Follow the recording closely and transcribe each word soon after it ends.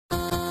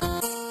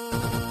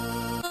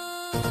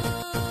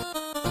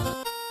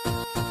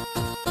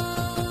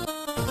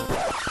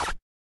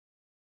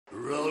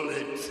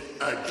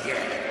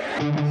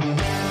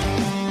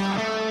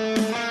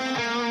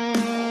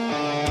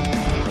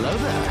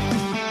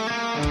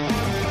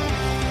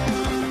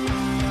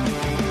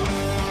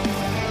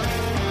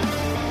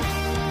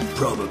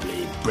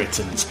probably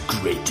Britain's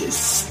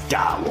greatest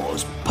Star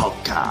Wars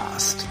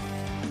podcast.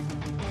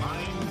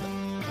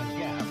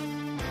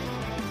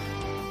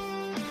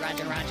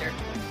 Roger, Roger.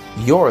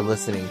 You're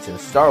listening to the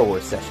Star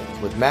Wars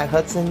Sessions with Matt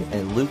Hudson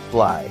and Luke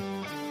Bly.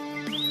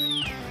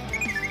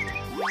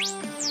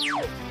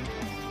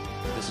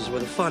 This is where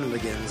the fun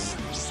begins.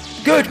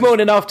 Good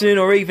morning, afternoon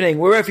or evening,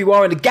 wherever you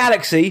are in the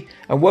galaxy,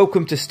 and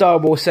welcome to Star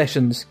Wars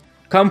Sessions.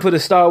 Come for the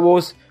Star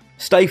Wars,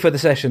 stay for the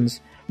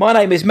sessions. My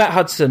name is Matt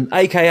Hudson,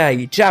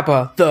 aka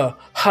Jabba the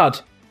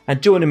Hutt,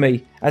 and joining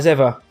me, as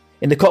ever,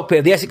 in the cockpit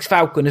of the Essex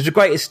Falcon is the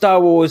greatest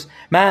Star Wars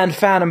man,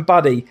 fan and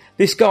buddy.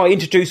 This guy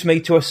introduced me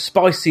to a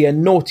spicier,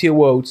 naughtier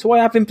world, so I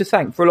have him to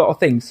thank for a lot of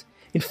things.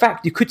 In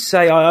fact, you could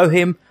say I owe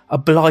him a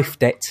Blythe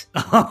debt.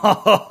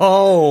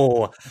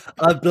 Oh,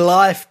 a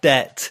Blythe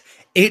debt.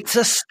 It's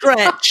a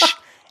stretch.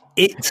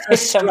 It's a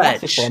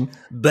stretch,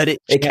 but it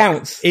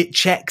counts. It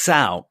checks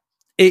out.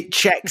 It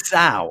checks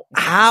out.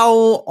 How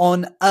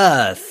on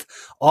earth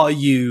are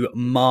you,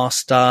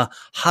 Master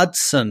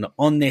Hudson,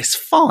 on this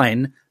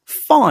fine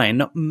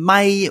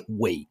May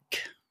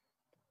week?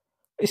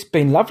 It's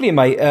been lovely,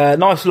 mate.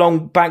 Nice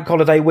long bank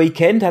holiday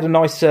weekend. Had a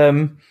nice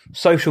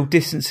social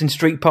distancing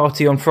street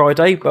party on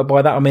Friday. But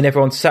by that, I mean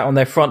everyone sat on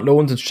their front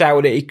lawns and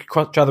shouted at each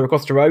other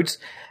across the roads.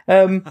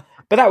 But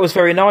that was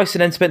very nice,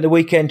 and then spent the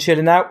weekend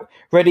chilling out,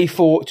 ready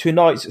for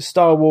tonight's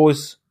Star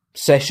Wars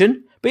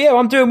session. But yeah,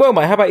 I'm doing well,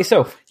 mate. How about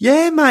yourself?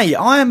 Yeah, mate,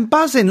 I am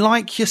buzzing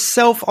like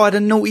yourself. I had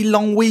a naughty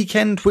long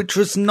weekend, which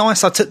was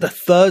nice. I took the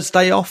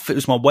Thursday off. It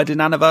was my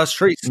wedding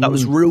anniversary, so that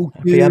was real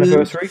good. Happy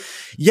anniversary.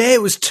 Yeah,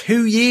 it was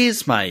 2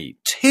 years, mate.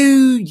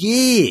 2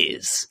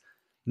 years.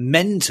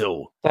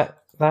 Mental.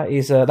 That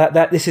is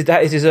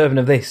deserving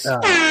of this.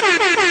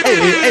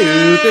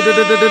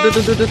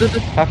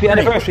 Happy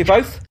anniversary,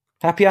 both.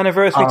 Happy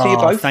anniversary to you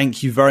both.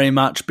 Thank you very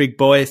much, big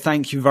boy.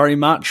 Thank you very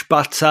much.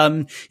 But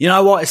you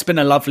know what? It's been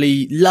a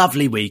lovely,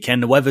 lovely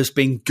weekend. The weather's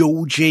been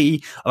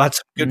gorgy. I've had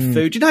some good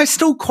food. You know, it's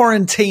still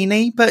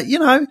quarantine-y, but you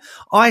know,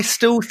 I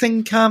still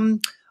think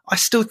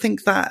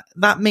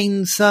that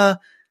means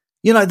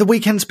you know, the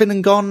weekend's been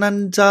and gone,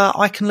 and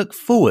I can look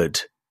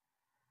forward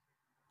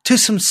to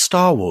some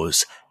Star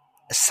Wars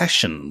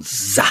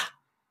sessions.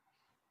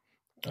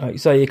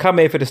 So you come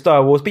here for the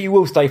Star Wars, but you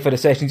will stay for the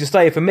sessions. You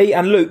stay here for me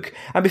and Luke.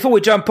 And before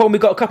we jump on,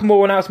 we've got a couple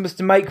more announcements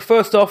to make.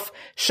 First off,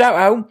 shout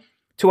out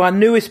to our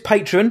newest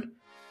patron,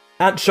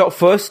 Ant Shot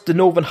First, the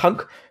Northern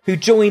Hunk, who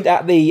joined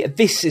at the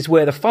This Is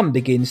Where the Fun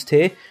Begins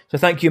tier. So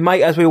thank you,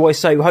 mate. As we always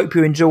say, we hope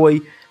you enjoy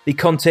the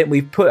content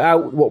we've put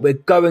out, what we're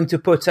going to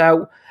put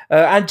out,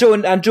 and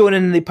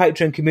joining the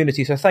Patreon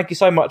community. So thank you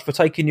so much for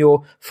taking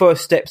your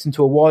first steps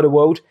into a wider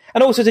world.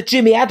 And also to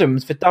Jimmy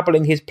Adams for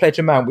doubling his pledge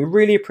amount. We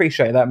really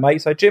appreciate that,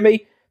 mate. So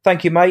Jimmy,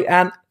 thank you, mate,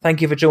 and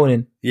thank you for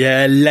joining.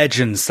 Yeah,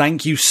 legends.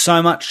 Thank you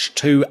so much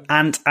to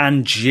Ant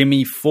and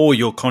Jimmy for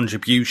your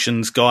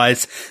contributions,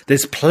 guys.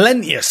 There's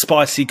plenty of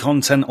spicy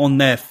content on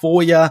there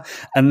for you,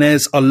 and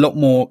there's a lot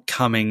more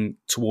coming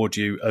toward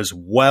you as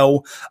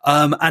well.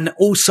 And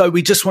also,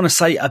 we just want to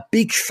say a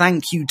big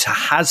thank you to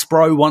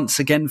Hasbro once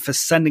again for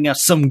sending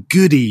us some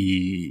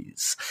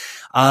goodies.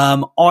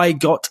 I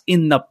got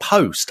in the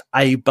post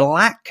a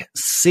Black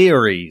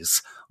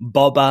Series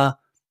Boba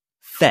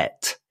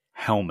Fett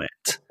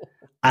helmet,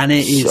 and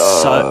it is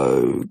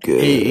so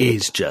good. It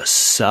is just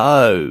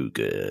so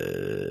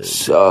good.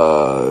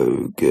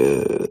 So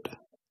good.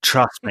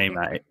 Trust me,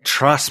 mate.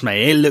 Trust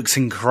me. It looks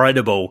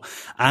incredible.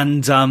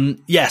 And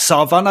yeah,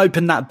 so I've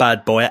unopened that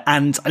bad boy.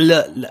 And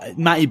look,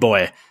 Matty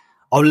boy,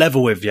 I'll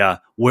level with you.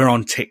 We're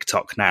on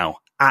TikTok now.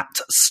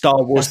 At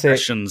Star Wars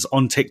Sessions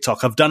on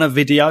TikTok. I've done a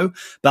video,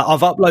 but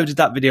I've uploaded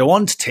that video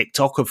onto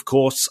TikTok, of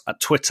course,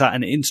 at Twitter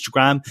and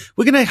Instagram.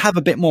 We're going to have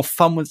a bit more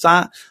fun with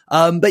that.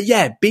 But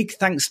yeah, big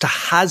thanks to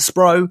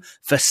Hasbro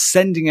for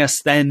sending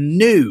us their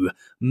new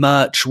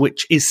merch,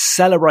 which is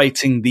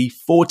celebrating the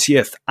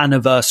 40th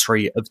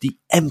anniversary of The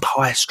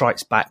Empire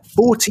Strikes Back.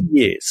 40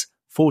 years.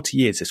 40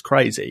 years is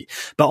crazy.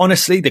 But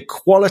honestly, the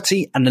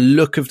quality and the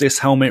look of this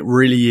helmet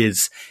really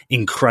is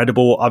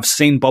incredible. I've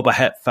seen Boba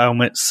Fett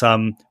helmets.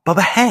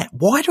 Boba Fett?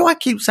 Why do I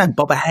keep saying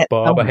Boba Fett?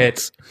 Boba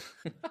Fett.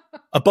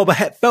 A Boba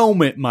Fett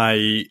helmet,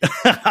 mate.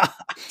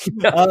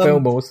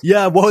 Filmals.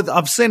 Yeah, well,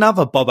 I've seen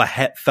other Boba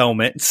Fett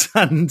helmets,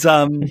 and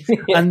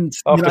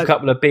after a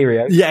couple of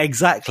Beerios. Yeah,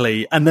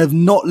 exactly. And they've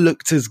not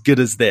looked as good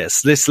as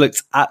this. This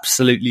looks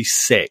absolutely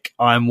sick.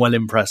 I'm well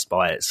impressed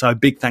by it. So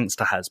big thanks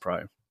to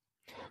Hasbro.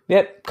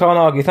 Yep, can't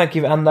argue. Thank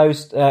you. And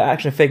those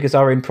action figures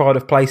are in pride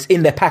of place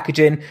in their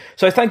packaging.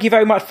 So thank you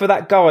very much for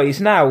that, guys.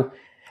 Now,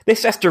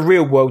 that's the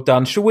real world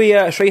done. Shall we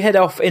head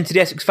off into the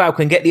Essex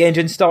Falcon and get the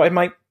engine started,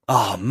 mate?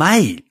 Oh,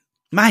 mate,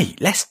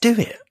 let's do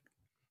it.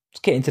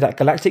 Let's get into that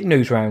galactic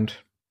news round.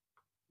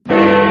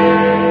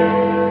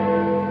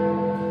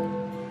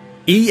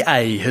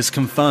 EA has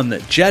confirmed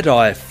that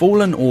Jedi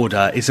Fallen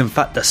Order is in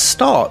fact the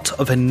start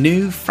of a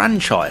new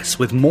franchise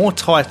with more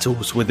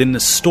titles within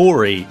the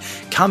story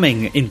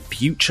coming in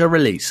future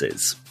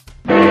releases.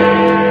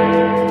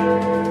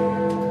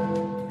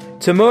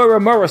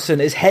 Tamura Morrison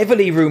is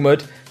heavily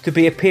rumoured to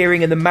be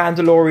appearing in The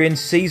Mandalorian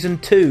Season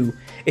 2.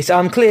 It's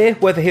unclear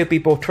whether he'll be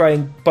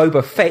portraying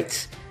Boba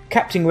Fett,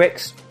 Captain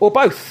Rex, or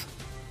both.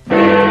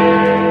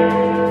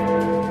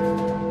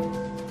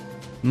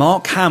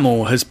 Mark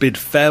Hamill has bid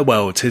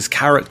farewell to his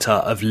character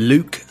of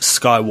Luke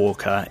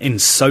Skywalker in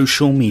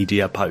social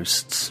media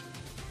posts.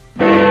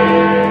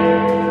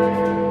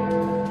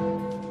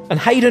 And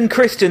Hayden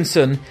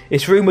Christensen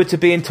is rumoured to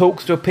be in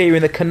talks to appear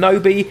in the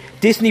Kenobi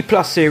Disney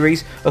Plus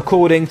series,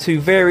 according to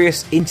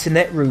various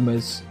internet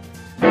rumours.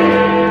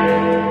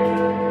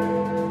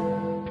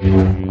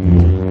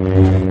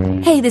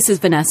 Hey, this is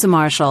Vanessa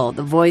Marshall,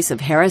 the voice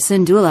of Hera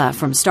Syndulla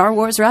from Star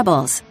Wars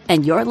Rebels,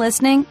 and you're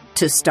listening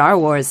to Star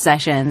Wars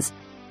Sessions,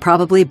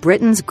 probably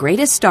Britain's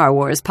greatest Star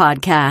Wars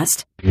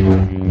podcast.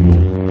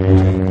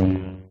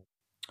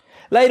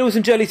 Ladles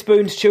and jelly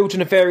spoons,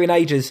 children of varying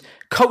ages.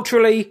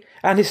 Culturally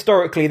and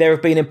historically, there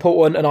have been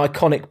important and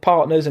iconic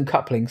partners and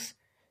couplings.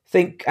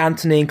 Think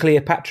Antony and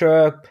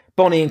Cleopatra,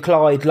 Bonnie and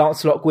Clyde,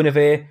 Lancelot,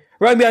 Guinevere,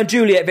 Romeo and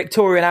Juliet,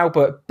 Victoria and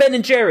Albert, Ben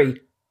and Jerry,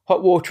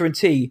 Hot Water and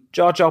Tea,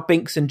 Jar Jar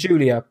Binks and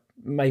Julia,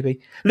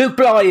 maybe, Luke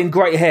Bly and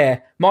Great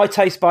Hair, My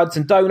Taste Buds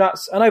and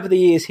Donuts, and over the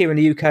years here in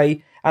the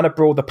UK and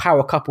abroad, the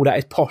power couple that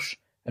is Posh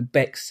and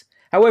Bex.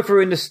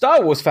 However, in the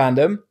Star Wars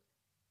fandom,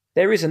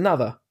 there is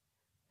another.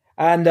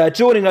 And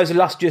joining those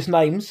illustrious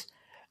names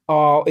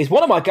is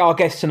one of our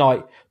guests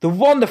tonight, the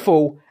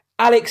wonderful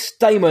Alex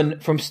Damon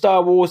from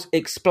Star Wars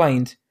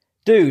Explained.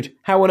 Dude,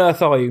 how on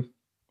earth are you?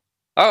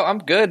 Oh, I'm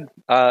good.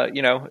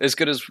 As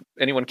good as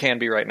anyone can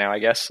be right now, I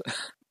guess.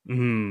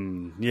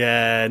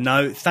 Yeah,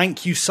 no,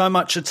 thank you so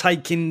much for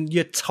taking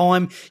your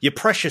time, your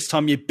precious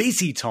time, your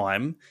busy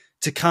time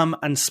to come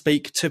and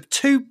speak to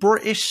two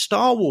British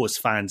Star Wars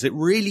fans. It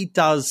really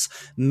does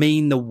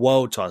mean the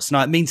world to us. No,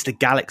 it means the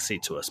galaxy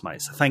to us,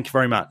 mate. So thank you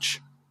very much.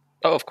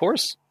 Oh, of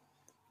course.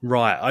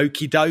 Right,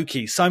 okie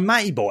dokie. So,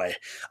 Matty boy,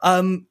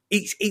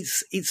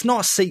 it's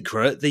not a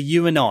secret that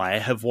you and I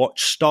have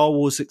watched Star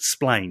Wars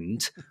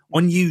Explained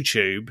on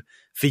YouTube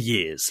for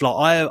years.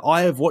 Like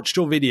I have watched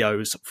your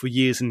videos for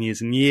years and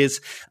years and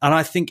years, and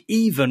I think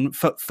even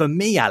for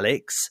me,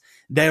 Alex,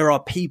 there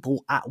are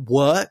people at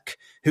work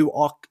who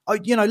are,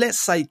 let's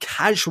say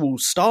casual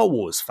Star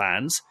Wars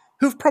fans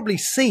who've probably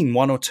seen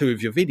one or two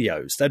of your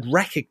videos. They'd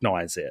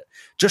recognize it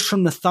just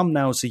from the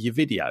thumbnails of your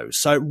videos.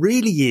 So it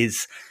really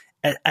is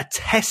a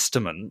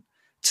testament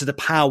to the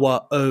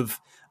power of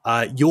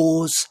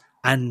yours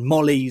and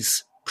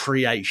Molly's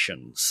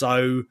creation.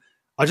 So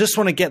I just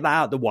want to get that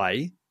out of the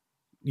way,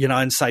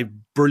 and say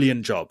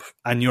brilliant job.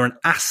 And you're an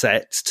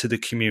asset to the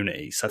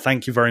community. So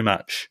thank you very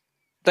much.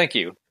 Thank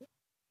you.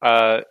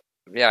 That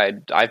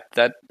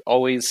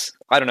always,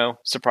 I don't know,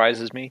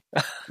 surprises me.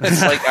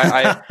 It's like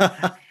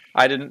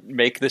I didn't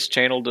make this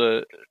channel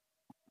to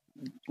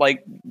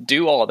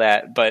do all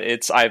that, but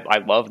I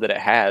love that it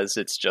has.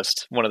 It's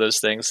just one of those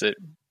things that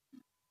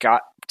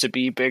got to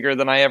be bigger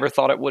than I ever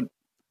thought it would.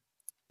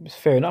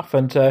 Fair enough.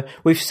 And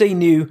we've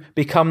seen you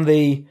become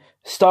the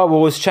Star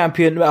Wars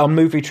champion on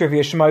Movie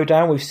Trivia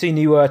Schmodown. We've seen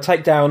you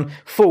take down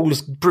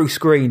Fool's Bruce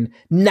Green,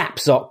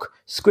 Knapsack,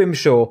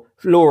 Scrimshaw,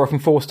 Laura from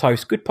Forced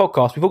Toast. Good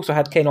podcast. We've also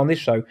had Ken on this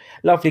show.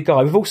 Lovely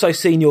guy. We've also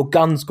seen your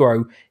guns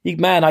grow. You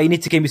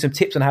need to give me some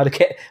tips on how to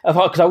get,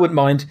 because I wouldn't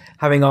mind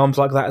having arms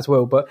like that as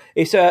well. But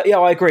it's I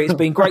agree. It's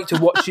been great to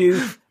watch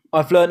you.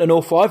 I've learned an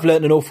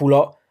awful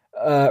lot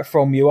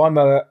from you. I'm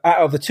out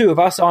of the two of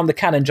us, I'm the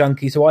canon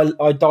junkie, so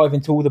I dive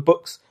into all the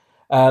books,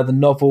 the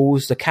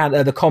novels, the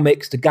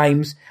comics, the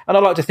games, and I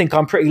like to think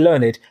I'm pretty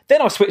learned.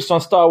 Then I switched on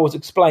Star Wars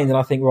Explained, and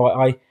I think,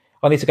 right,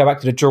 I need to go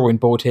back to the drawing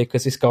board here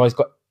because this guy's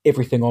got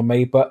everything on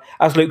me. But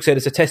as Luke said,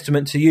 it's a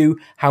testament to you,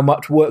 how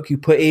much work you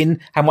put in,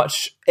 how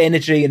much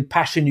energy and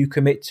passion you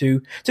commit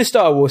to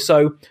Star Wars.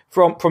 So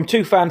from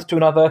two fans to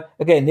another,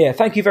 again,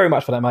 thank you very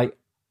much for that, mate.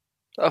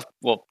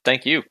 Well,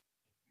 thank you.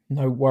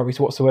 No worries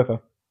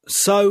whatsoever.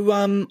 So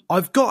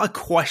I've got a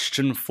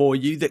question for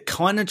you that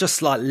kind of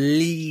just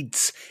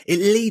leads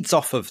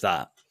off of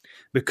that,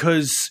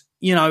 because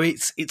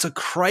it's a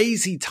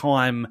crazy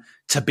time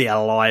to be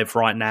alive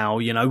right now,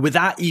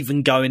 without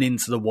even going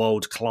into the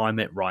world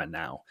climate right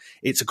now.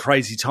 It's a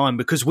crazy time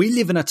because we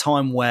live in a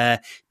time where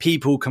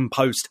people can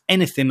post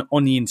anything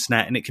on the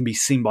internet and it can be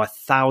seen by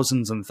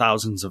thousands and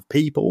thousands of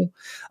people.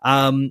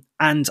 And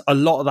a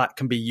lot of that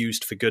can be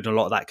used for good, and a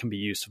lot of that can be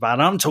used for bad.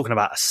 And I'm talking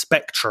about a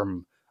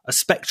spectrum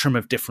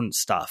of different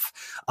stuff.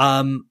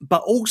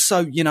 But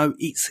also,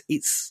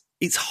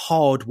 it's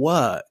hard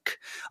work.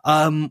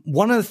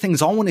 One of the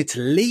things I wanted to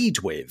lead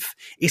with,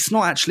 it's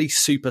not actually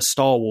super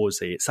Star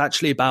Warsy. It's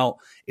actually about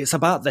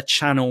the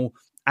channel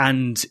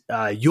and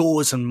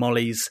yours and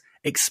Molly's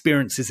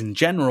experiences in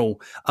general.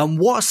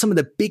 What are some of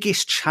the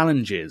biggest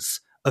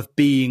challenges of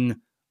being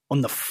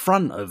on the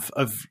front of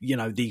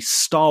the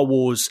Star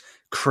Wars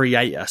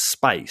creator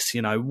space?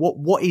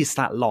 What is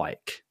that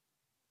like?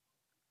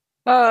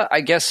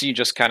 I guess you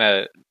just kind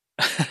of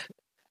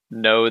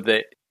know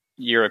that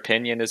your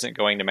opinion isn't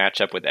going to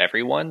match up with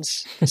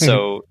everyone's.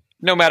 So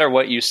no matter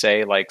what you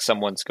say,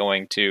 someone's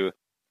going to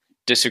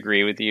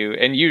disagree with you.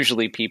 And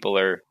usually people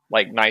are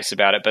nice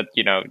about it, but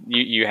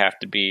you have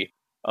to be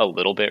a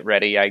little bit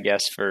ready, I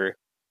guess, for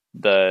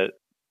the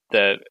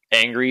the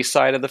angry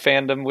side of the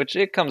fandom, which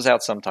it comes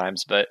out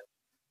sometimes, but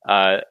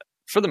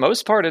for the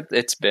most part,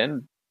 it's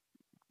been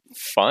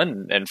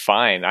fun and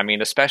fine. I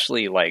mean,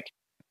 especially like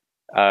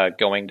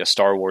going to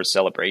Star Wars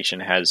Celebration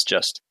has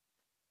just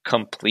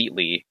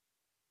completely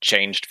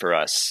changed for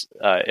us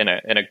in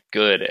a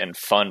good and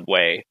fun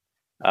way.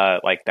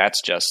 Like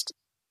that's just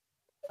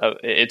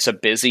it's a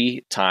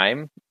busy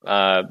time,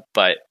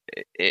 but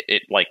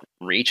it like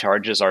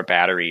recharges our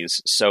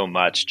batteries so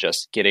much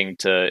just getting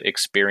to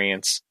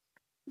experience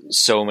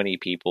so many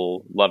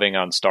people loving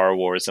on Star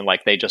Wars, and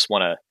like they just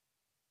want to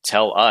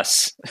tell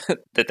us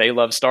that they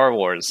love Star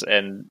Wars,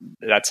 and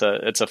it's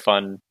a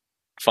fun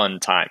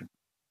time.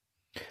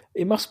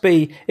 It must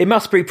be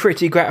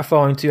pretty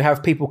gratifying to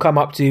have people come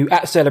up to you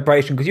at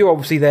Celebration, because you're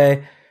obviously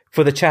there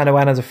for the channel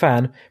and as a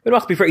fan. But it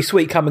must be pretty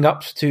sweet coming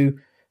up to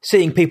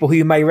seeing people who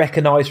you may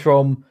recognise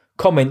from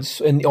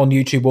comments on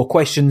YouTube or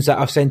questions that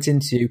I've sent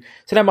into you.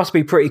 So that must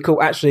be pretty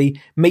cool,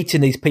 actually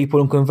meeting these people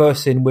and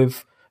conversing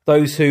with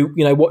those who,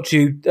 you know, watch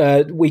you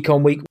week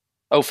on week.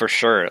 Oh, for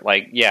sure.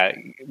 Like, yeah,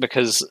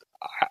 because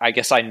I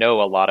guess I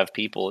know a lot of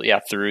people,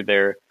 through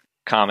their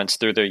comments,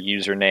 through their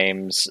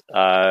usernames,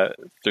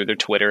 through their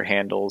Twitter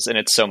handles. And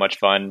it's so much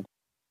fun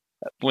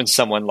when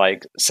someone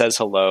like says,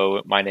 hello,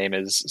 my name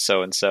is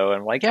so-and-so.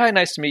 And I'm like, yeah,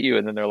 nice to meet you.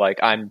 And then they're like,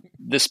 I'm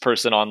this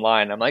person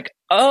online. I'm like,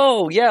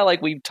 oh yeah,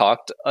 like we've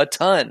talked a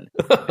ton.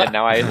 And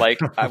now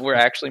we're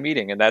actually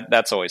meeting. And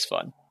that's always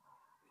fun.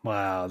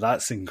 Wow,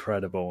 that's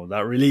incredible.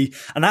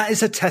 And that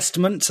is a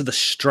testament to the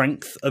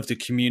strength of the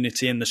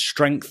community and the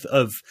strength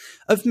of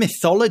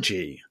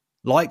mythology,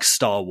 like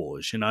Star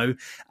Wars, you know,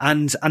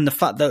 and the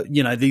fact that,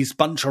 you know, these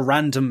bunch of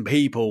random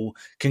people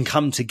can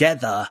come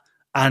together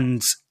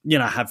and, you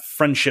know, have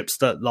friendships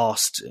that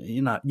last,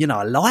 you know,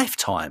 a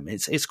lifetime.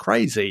 It's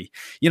crazy.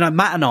 You know,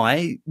 Matt and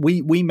I,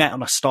 we met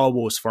on a Star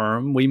Wars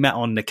forum. We met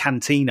on the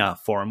Cantina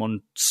forum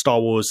on Star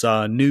Wars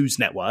News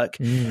Network.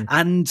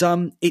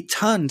 And it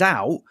turned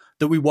out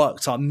that we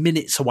worked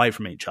minutes away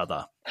from each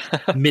other.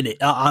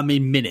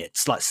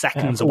 Minutes, like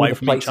seconds away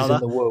from each other.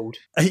 In the world.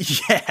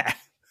 Yeah.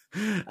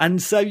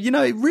 And so, you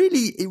know, it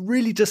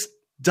really just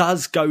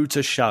does go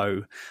to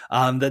show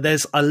that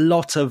there's a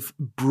lot of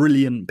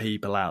brilliant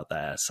people out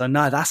there. So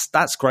no,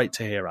 that's great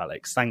to hear,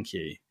 Alex. Thank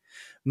you.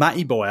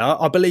 Matty boy,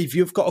 I believe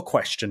you've got a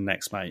question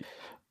next, mate.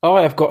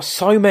 I have got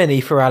so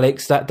many for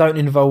Alex that don't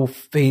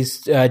involve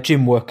his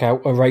gym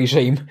workout or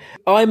regime.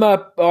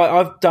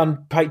 I've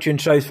done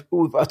Patreon shows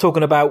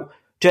talking about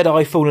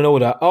Jedi Fallen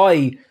Order.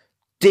 I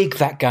dig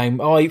that game.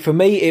 For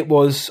me, it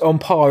was on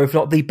par, if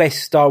not the best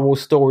Star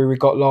Wars story we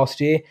got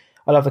last year.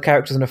 I love the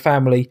characters and the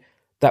family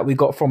that we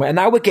got from it. And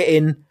now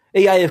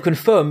EA have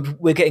confirmed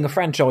we're getting a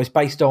franchise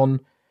based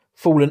on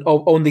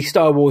the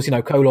Star Wars, you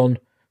know,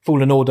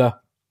 Fallen Order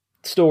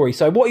story.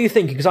 So what are you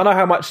thinking? Because I know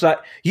how much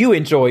that you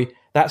enjoy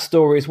that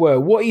story as well.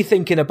 What are you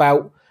thinking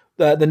about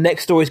the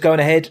next stories going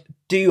ahead?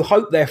 Do you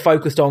hope they're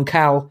focused on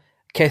Cal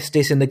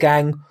Kestis and the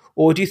gang?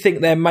 Or do you think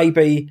there may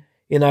be,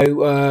 you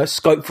know,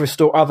 scope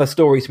for other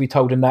stories to be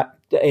told in that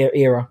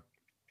era?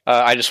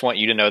 I just want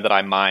you to know that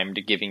I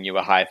mimed giving you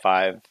a high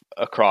five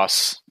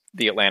across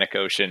the Atlantic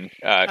Ocean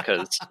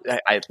because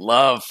I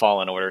love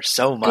Fallen Order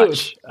so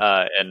much.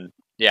 And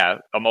yeah,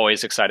 I'm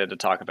always excited to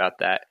talk about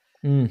that.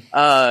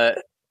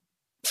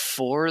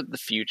 For the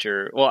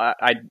future, well,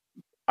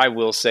 I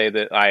will say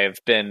that I have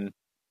been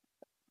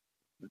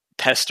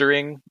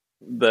pestering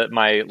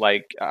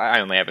I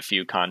only have a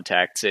few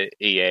contacts at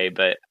EA,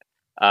 but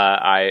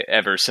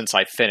ever since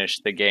I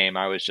finished the game,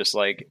 I was just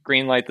like,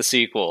 greenlight the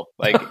sequel.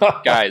 Like,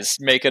 guys,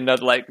 make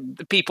another, like,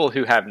 the people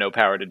who have no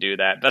power to do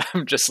that. But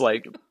I'm just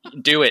like,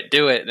 do it.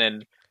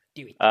 And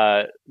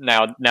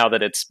now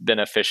that it's been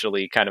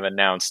officially kind of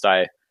announced,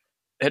 I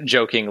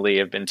jokingly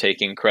have been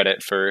taking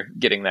credit for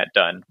getting that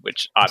done,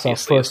 which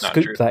obviously is not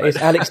true. That is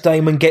Alex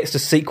Damon gets the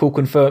sequel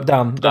confirmed.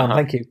 Done.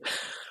 Thank you.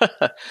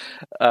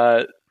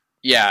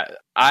 Yeah,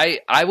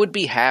 I would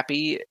be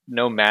happy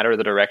no matter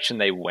the direction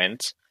they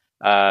went.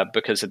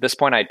 Because at this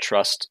point, I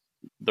trust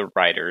the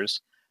writers.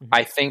 Mm-hmm.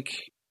 I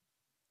think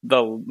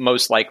the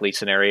most likely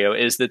scenario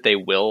is that they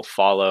will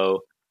follow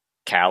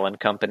Cal and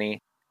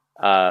company.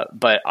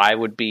 But I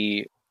would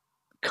be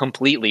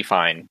completely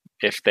fine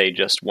if they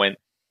just went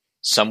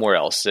somewhere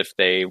else. If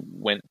they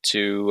went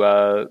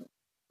to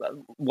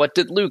what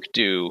did Luke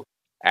do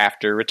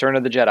after Return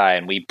of the Jedi,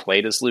 and we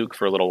played as Luke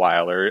for a little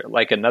while, or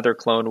like another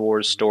Clone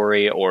Wars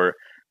story, or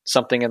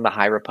something in the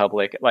High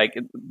Republic. Like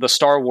the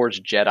Star Wars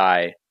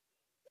Jedi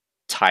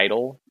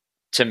title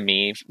to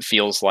me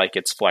feels like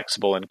it's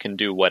flexible and can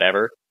do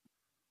whatever.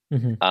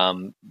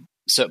 Mm-hmm.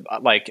 So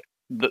like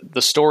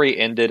the story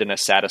ended in a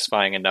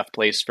satisfying enough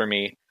place for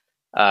me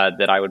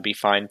that I would be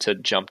fine to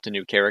jump to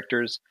new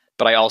characters,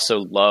 but I also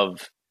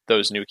love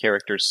those new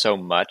characters so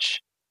much,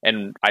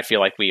 and I feel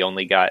like we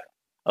only got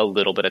a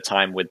little bit of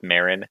time with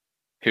Marin,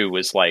 who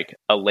was like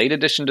a late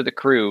addition to the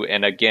crew,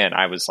 and again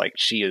I was like,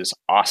 she is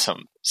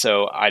awesome,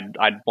 so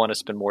I'd want to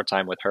spend more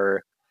time with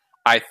her.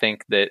 I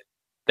think that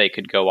they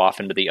could go off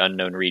into the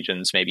unknown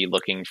regions, maybe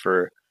looking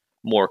for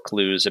more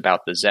clues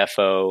about the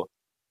Zepho,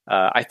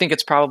 I think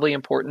it's probably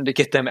important to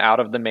get them out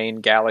of the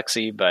main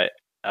galaxy, but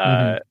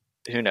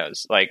who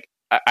knows? Like,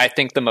 I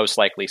think the most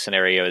likely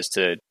scenario is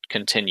to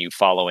continue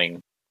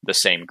following the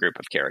same group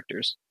of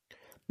characters.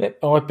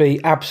 I'd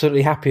be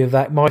absolutely happy with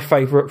that. My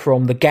favourite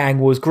from the gang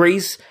was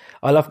Grease.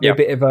 I love me a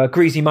bit of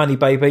greasy money,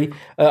 baby.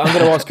 I'm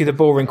going to ask you the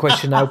boring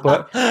question now,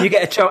 but you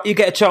get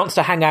a chance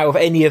to hang out with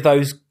any of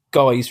those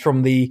guys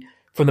from the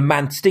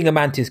Stinger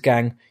Mantis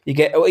gang. You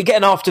get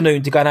an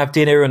afternoon to go and have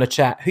dinner and a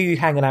chat. Who are you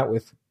hanging out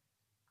with?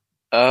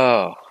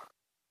 Oh,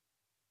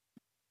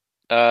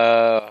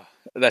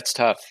 that's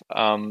tough.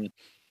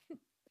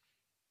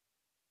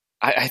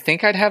 I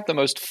think I'd have the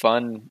most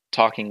fun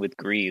talking with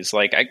Grease.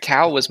 Like,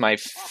 Cal was my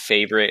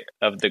favorite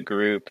of the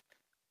group,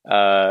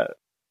 and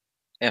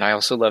I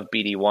also love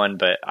BD1,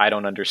 but I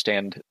don't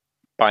understand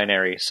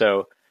binary.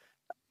 So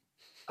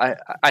I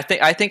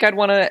think I'd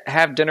want to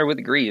have dinner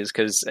with Grease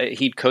because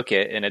he'd cook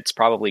it, and it's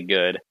probably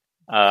good.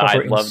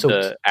 I'd love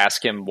to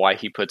ask him why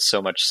he puts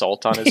so much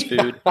salt on his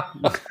food.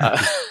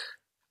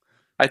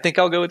 I think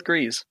I'll go with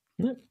Grease.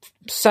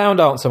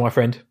 Sound answer, my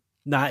friend.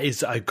 That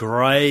is a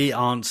great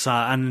answer.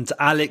 And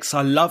Alex,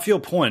 I love your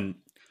point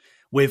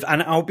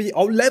and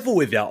I'll level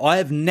with you.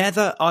 I've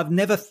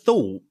never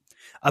thought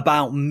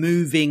about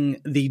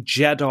moving the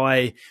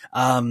Jedi,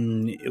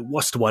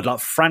 like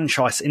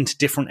franchise into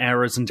different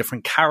eras and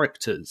different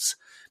characters,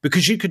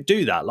 because you could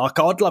do that. Like,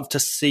 I'd love to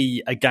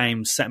see a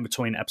game set in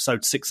between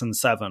episode 6 and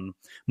 7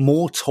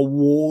 more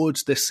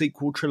towards the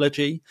sequel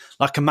trilogy.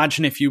 Like,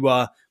 imagine if you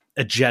were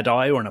a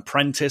Jedi or an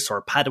apprentice or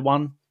a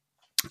Padawan,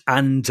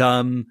 and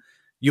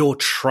you're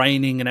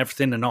training and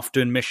everything and off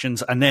doing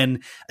missions, and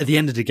then at the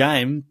end of the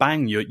game,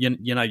 bang,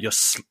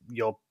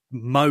 you're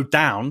mowed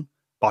down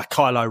by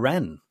Kylo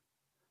Ren.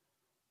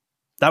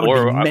 That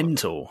would be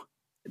mental.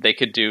 They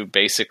could do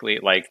basically,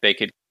 like, they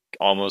could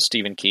almost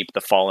even keep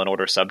the Fallen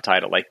Order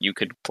subtitle. Like, you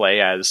could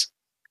play as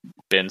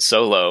Ben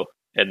Solo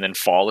and then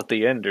fall at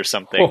the end or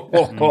something.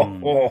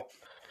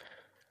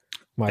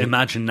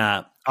 Imagine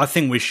that. I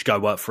think we should go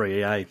work for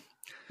EA.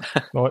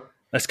 Right.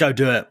 Let's go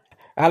do it.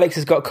 Alex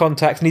has got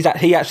contacts, and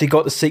he actually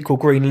got the sequel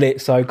green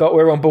lit, so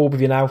we're on board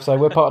with you now, so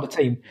we're part of the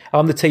team.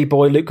 I'm the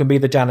T-boy, Luke can be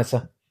the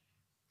janitor.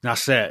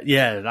 That's it.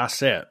 Yeah,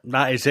 that's it.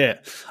 That is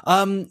it.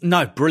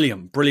 No,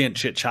 brilliant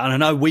chit-chat. And I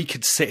know we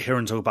could sit here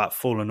and talk about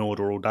Fallen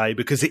Order all day,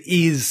 because it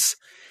is,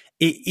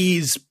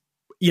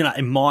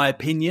 in my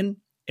opinion,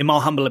 in my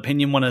humble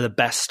opinion, one of the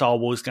best Star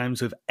Wars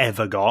games we've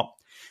ever got.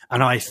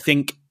 And I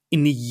think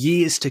in the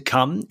years to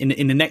come,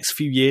 in the next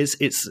few years,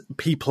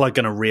 people are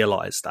going to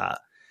realize that.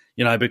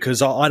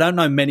 Because I don't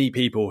know many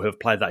people who have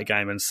played that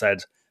game and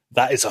said,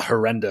 that is a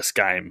horrendous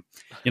game.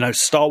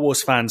 Star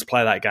Wars fans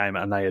play that game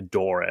and they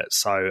adore it.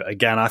 So,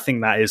 again, I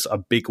think that is a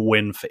big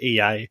win for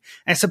EA.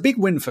 And it's a big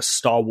win for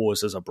Star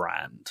Wars as a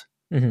brand.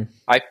 Mm-hmm.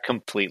 I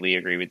completely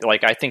agree with you.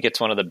 Like, I think it's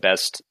one of the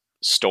best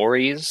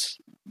stories.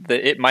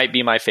 It might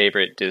be my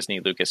favorite Disney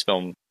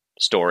Lucasfilm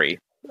story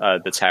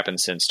that's happened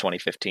since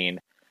 2015.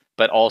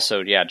 But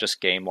also, just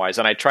game-wise.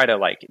 And I try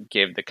to,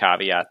 give the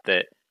caveat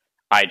that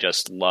I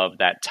just love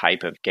that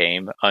type of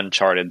game.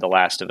 Uncharted, The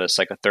Last of Us,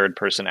 like a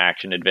third-person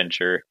action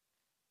adventure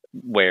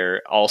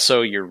where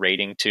also you're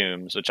raiding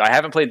tombs, which I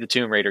haven't played the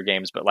Tomb Raider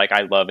games, but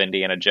I love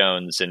Indiana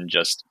Jones and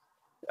just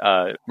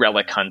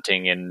relic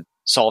hunting and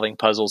solving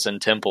puzzles in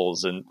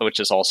temples, and which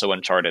is also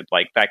Uncharted.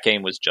 That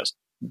game was just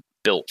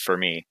built for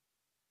me.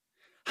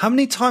 How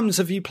many times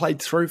have you played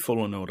through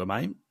Fallen Order,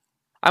 mate?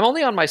 I'm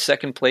only on my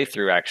second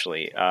playthrough,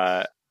 actually.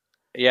 I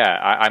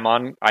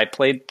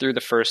played through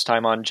the first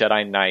time on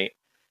Jedi Knight.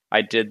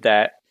 I did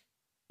that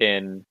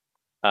in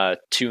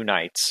 2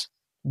 nights.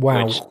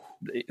 Wow.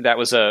 That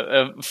was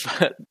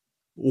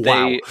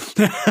wow.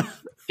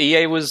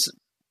 EA was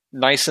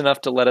nice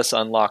enough to let us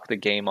unlock the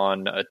game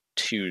on a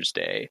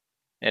Tuesday,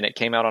 and it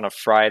came out on a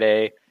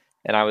Friday,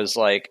 and I was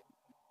I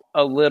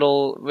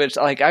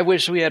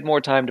wish we had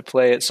more time to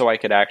play it so I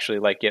could actually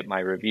get my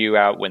review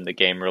out when the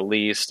game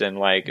released, and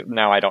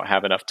now I don't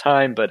have enough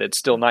time, but it's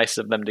still nice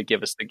of them to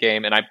give us the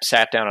game. And I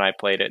sat down and I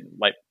played it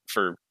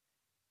for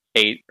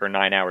 8 or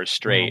 9 hours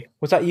straight.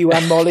 Was that you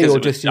and Molly, or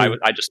just you?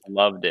 I just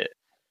loved it.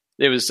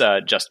 It was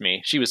just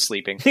me. She was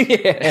sleeping.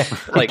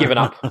 Giving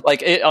up.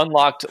 It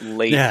unlocked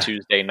late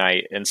Tuesday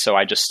night, and so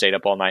I just stayed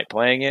up all night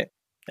playing it,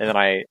 and then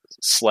I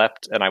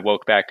slept, and I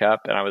woke back up,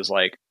 and I was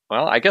like,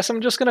 well, I guess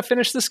I'm just going to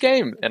finish this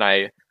game. And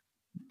I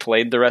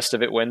played the rest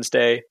of it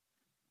Wednesday.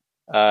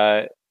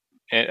 And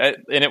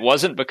it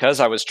wasn't because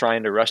I was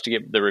trying to rush to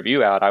get the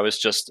review out. I was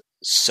just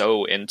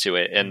so into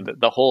it. And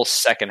the whole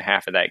second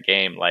half of that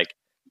game,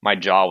 my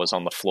jaw was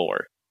on the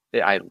floor.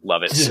 I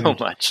love it so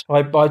much.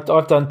 I've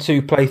done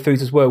 2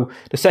 playthroughs as well.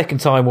 The second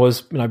time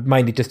was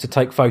mainly just to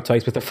take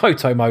photos with the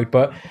photo mode.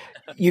 But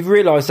you've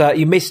realised that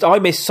I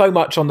missed so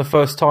much on the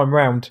first time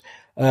round.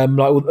 A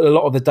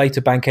lot of the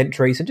data bank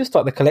entries and just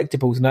the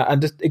collectibles and that, and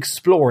just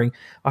exploring.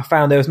 I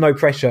found there was no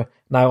pressure.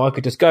 Now I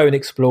could just go and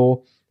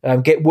explore,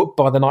 get whooped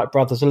by the Knight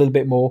Brothers a little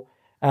bit more,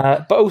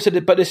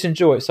 but just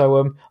enjoy it.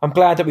 So I'm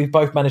glad that we've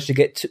both managed to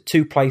get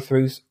 2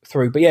 playthroughs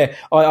through. But yeah,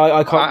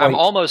 I can't. I'm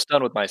almost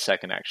done with my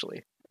second,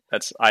 actually.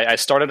 I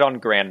started on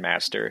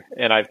Grandmaster,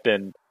 and I've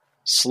been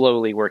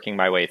slowly working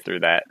my way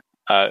through that,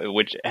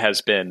 which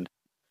has been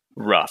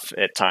rough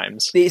at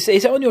times.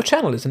 It's on your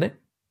channel, isn't it?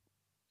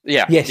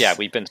 Yeah, Yes. yeah,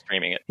 we've been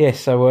streaming it. Yes,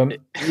 so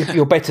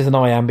you're better than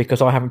I am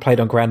because I haven't played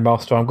on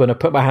Grandmaster. I'm going to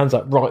put my hands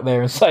up right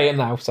there and say it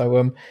now.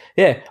 So,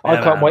 I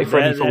can't wait for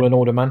any Fallen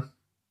Order, man.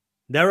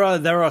 There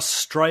are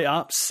straight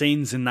up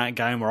scenes in that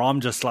game where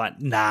I'm just like,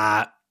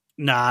 nah,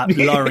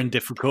 lowering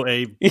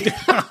difficulty.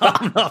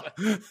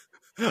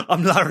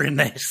 I'm lowering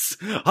this.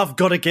 I've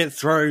got to get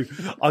through.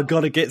 I've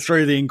got to get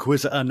through the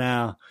Inquisitor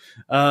now.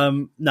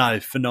 No,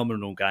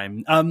 phenomenal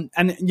game. And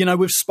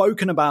we've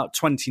spoken about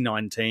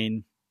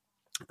 2019.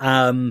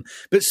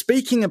 But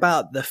speaking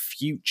about the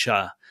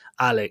future,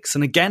 Alex,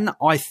 and again,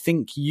 I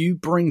think you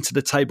bring to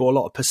the table a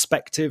lot of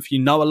perspective. You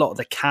know a lot of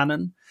the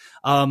canon.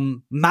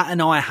 Matt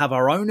and I have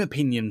our own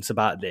opinions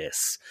about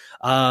this.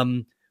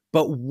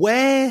 But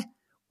where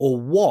or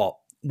what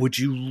would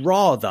you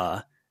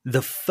rather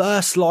the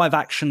first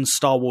live-action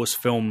Star Wars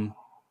film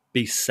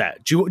be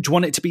set? Do you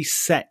want it to be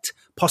set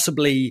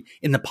possibly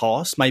in the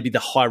past, maybe the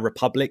High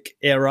Republic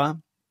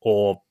era,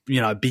 or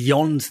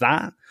beyond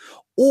that,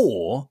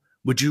 or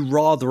would you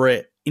rather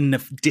it in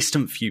the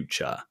distant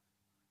future?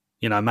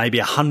 Maybe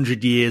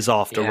 100 years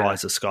after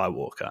Rise of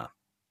Skywalker.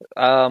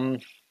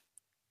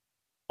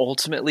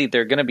 Ultimately,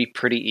 they're going to be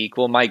pretty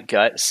equal. My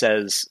gut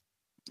says,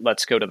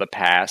 let's go to the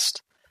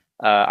past.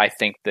 I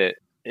think that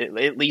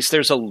at least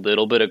there's a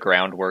little bit of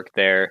groundwork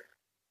there.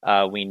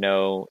 We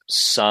know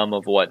some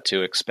of what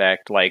to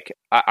expect. Like,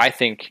 I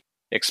think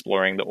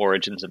exploring the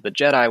origins of the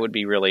Jedi would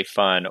be really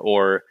fun,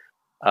 or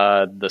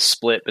the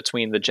split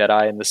between the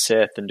Jedi and the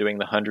Sith and doing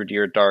the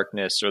 100-Year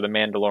Darkness or the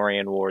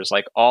Mandalorian Wars.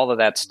 Like, all of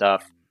that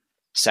stuff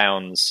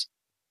sounds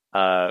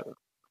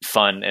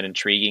fun and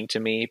intriguing to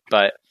me,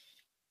 but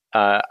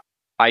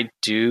I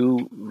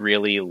do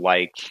really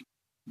like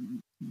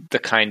the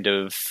kind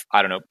of,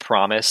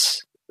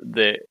 promise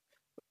that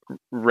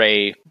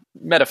Rey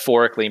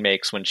metaphorically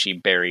makes when she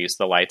buries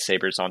the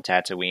lightsabers on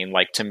Tatooine.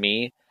 Like, to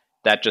me,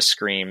 that just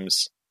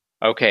screams,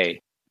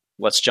 okay,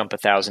 let's jump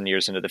 1,000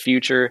 years into the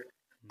future.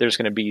 There's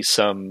going to be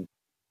some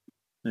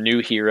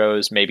new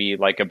heroes, maybe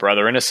like a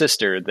brother and a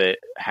sister, that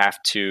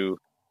have to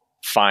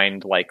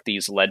find like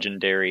these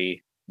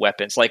legendary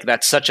weapons. Like,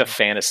 that's such a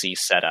fantasy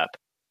setup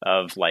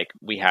of like,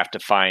 we have to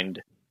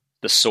find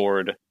the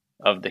sword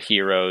of the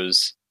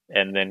heroes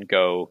and then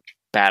go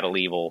battle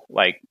evil.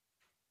 Like,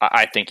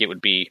 I think it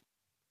would be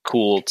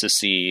cool to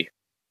see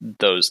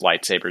those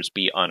lightsabers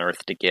be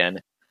unearthed again.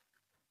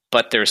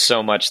 But there's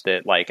so much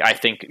that, like, I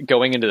think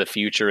going into the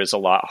future is a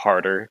lot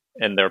harder,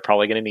 and they're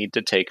probably going to need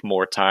to take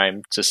more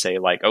time to say,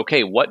 like,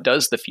 okay, what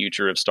does the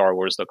future of Star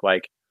Wars look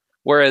like?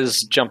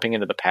 Whereas jumping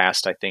into the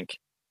past, I think,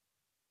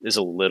 is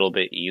a little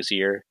bit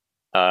easier.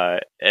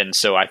 And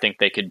so I think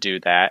they could do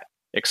that,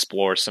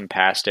 explore some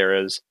past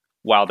eras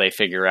while they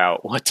figure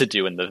out what to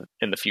do in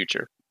the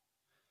future.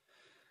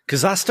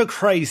 Because that's the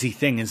crazy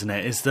thing, isn't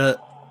it? Is that,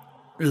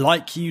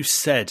 like you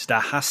said, there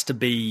has to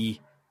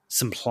be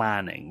some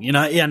planning,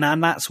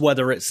 and that's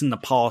whether it's in the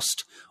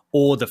past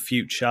or the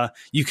future.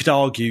 You could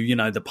argue,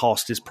 the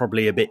past is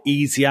probably a bit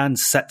easier and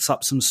sets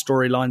up some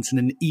storylines in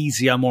an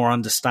easier, more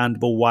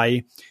understandable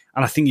way.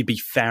 And I think you'd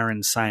be fair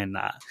in saying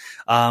that.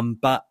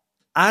 But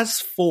as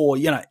for,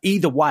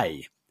 either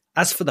way,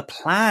 as for the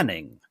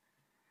planning,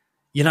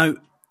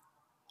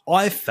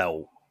 I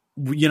felt,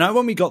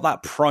 when we got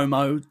that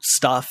promo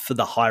stuff for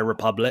the High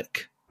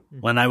Republic,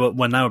 when they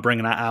were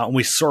bringing that out, and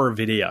we saw a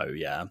video,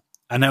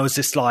 and there was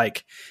this,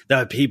 like, there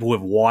were people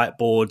with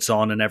whiteboards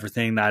on and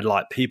everything. They had,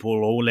 like, people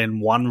all in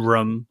one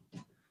room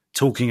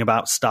talking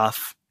about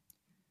stuff.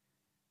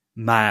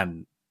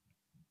 Man,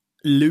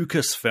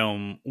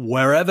 Lucasfilm,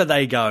 wherever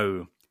they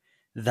go,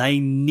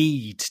 they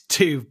need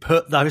to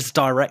put those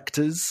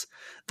directors,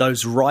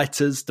 those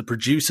writers, the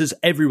producers,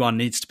 everyone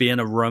needs to be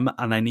in a room,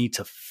 and they need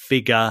to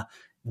figure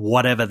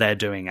whatever they're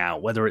doing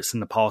out, whether it's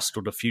in the past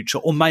or the future,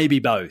 or maybe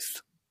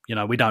both.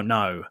 We don't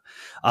know.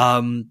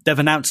 They've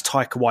announced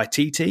Taika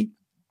Waititi,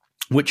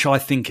 which I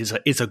think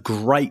is a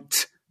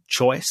great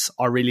choice.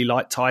 I really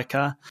like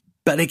Taika,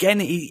 but again,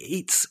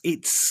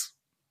 it's.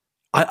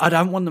 I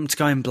don't want them to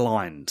go in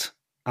blind,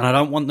 and I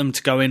don't want them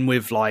to go in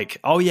with like,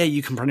 oh yeah,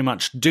 you can pretty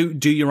much do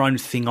your own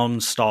thing on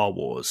Star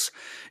Wars.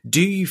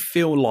 Do you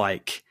feel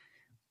like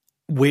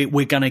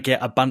we're going to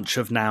get a bunch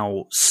of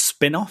now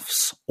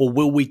spin-offs, or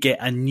will we get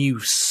a new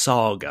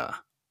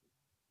saga?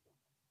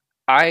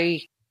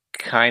 I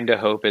kind of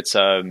hope it's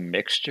a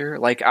mixture.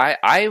 Like,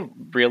 I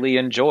really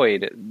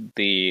enjoyed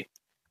the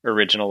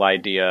original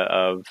idea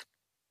of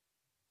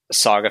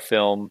saga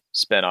film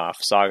spinoff.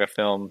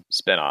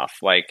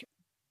 Like,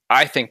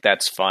 I think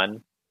that's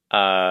fun.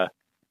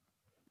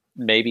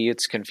 Maybe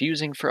it's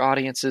confusing for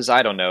audiences.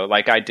 I don't know.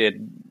 Like,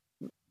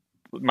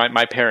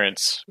 my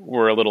parents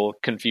were a little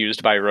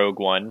confused by Rogue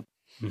One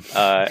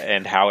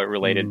and how it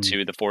related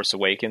to The Force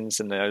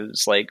Awakens. And I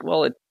was like,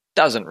 well, it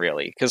doesn't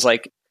really. Because,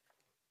 like,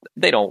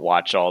 they don't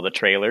watch all the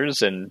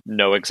trailers and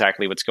know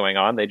exactly what's going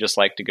on. They just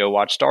like to go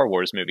watch Star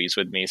Wars movies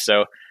with me.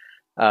 So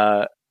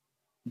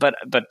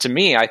but to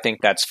me, I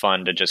think that's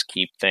fun to just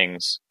keep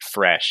things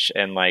fresh.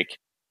 And like,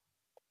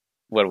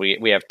 what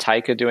we have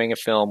Taika doing a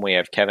film, we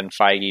have Kevin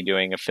Feige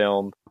doing a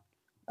film.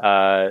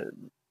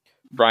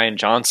 Rian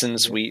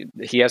Johnson's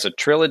he has a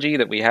trilogy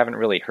that we haven't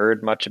really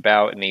heard much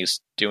about, and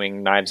he's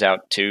doing Knives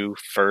Out 2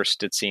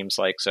 first, it seems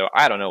like. So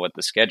I don't know what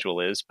the schedule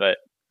is, but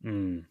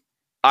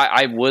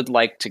I would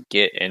like to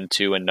get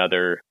into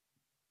another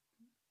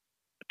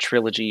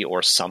trilogy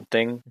or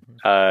something.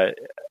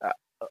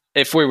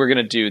 If we were going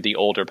to do the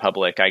Old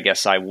Republic, I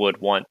guess I would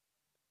want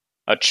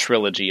a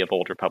trilogy of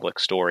Old Republic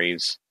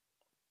stories.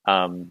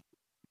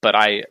 But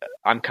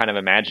I'm kind of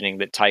imagining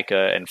that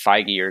Taika and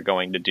Feige are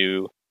going to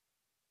do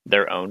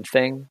their own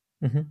thing,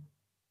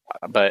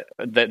 but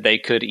that they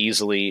could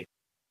easily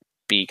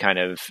be kind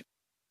of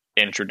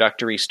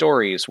introductory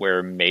stories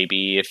where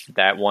maybe if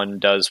that one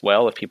does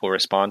well, if people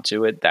respond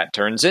to it, that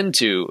turns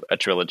into a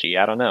trilogy.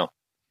 I don't know.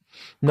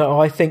 No,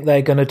 I think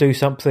they're going to do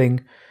something.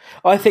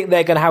 I think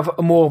they're going to have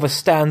more of a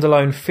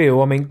standalone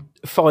feel. I mean,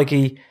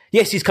 Feige,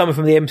 yes, he's coming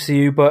from the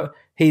MCU, but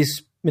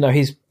his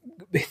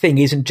thing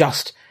isn't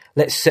just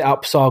let's set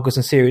up sagas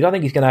and series. I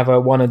think he's going to have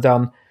a one and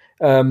done.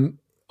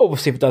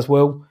 Obviously, if it does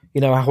well, you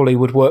know how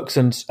Hollywood works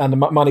and the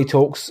money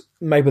talks,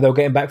 maybe they'll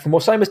get him back for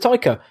more. Same as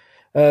Taika.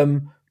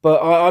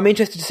 But I'm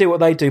interested to see what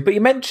they do. But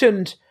you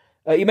mentioned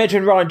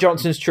Rian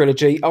Johnson's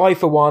trilogy. I,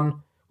 for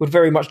one, would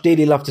very much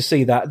dearly love to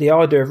see that. The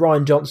idea of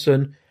Rian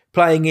Johnson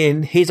playing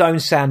in his own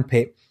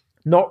sandpit,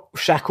 not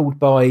shackled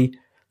by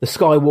the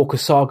Skywalker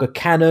saga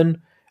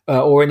canon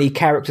or any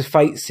character's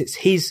fates. It's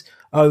his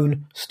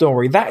own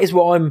story. That is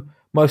what I'm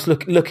most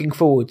looking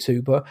forward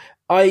to. But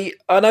I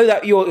know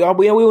that we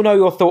all know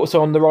your thoughts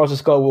on The Rise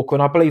of Skywalker,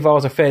 and I believe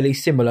ours are fairly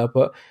similar.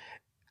 But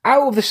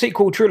out of the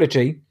sequel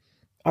trilogy,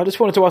 I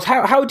just wanted to ask,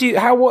 what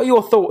are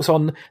your thoughts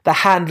on the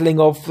handling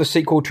of the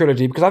sequel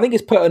trilogy? Because I think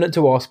it's pertinent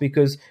to us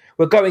because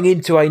we're going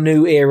into a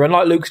new era, and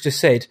like Luke's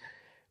just said,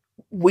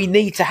 we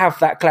need to have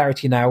that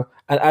clarity now.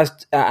 And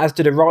as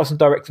did the writers and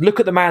director, look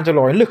at The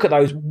Mandalorian, look at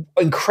those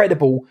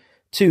incredible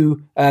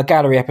 2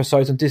 gallery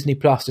episodes on Disney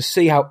Plus to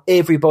see how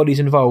everybody's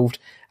involved,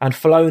 and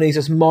Filoni's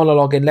just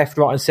monologuing left,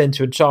 right, and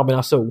centre and charming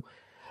us all.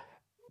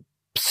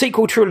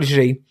 Sequel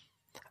trilogy.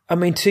 I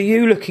mean, to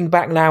you, looking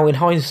back now in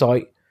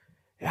hindsight,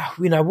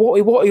 you know, what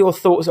are your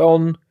thoughts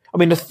on? I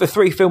mean, the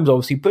 3 films,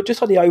 obviously, but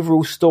just on the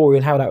overall story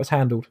and how that was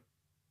handled.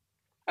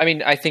 I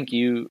mean, I think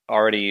you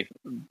already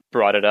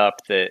brought it up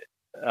that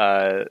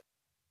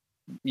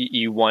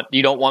you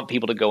don't want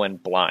people to go in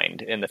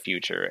blind in the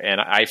future, and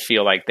I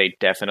feel like they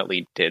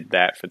definitely did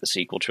that for the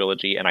sequel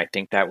trilogy, and I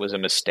think that was a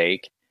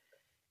mistake.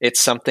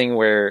 It's something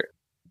where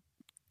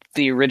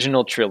the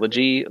original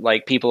trilogy,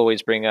 like people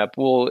always bring up,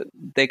 well,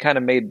 they kind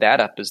of made that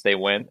up as they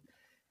went,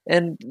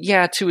 and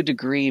yeah, to a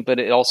degree, but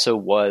it also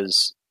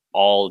was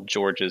all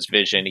George's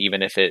vision,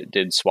 even if it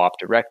did swap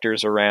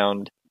directors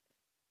around,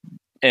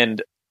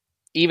 and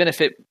even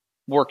if it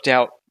worked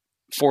out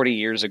 40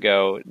 years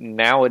ago,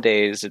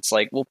 nowadays it's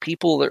like, well,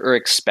 people are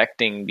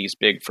expecting these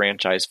big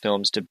franchise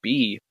films to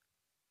be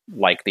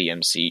like the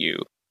MCU.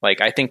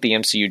 Like, I think the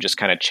MCU just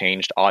kind of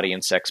changed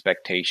audience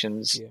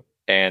expectations. Yeah.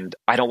 And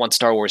I don't want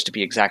Star Wars to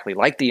be exactly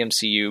like the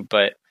MCU,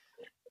 but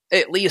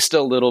at least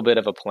a little bit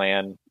of a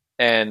plan.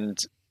 And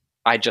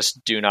I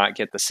just do not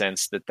get the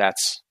sense that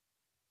that's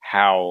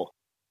how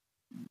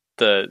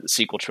the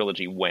sequel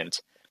trilogy went.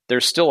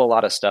 There's still a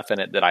lot of stuff in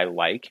it that I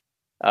like.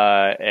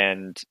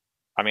 And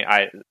I mean,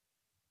 I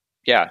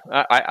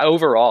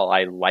overall,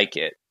 I like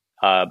it,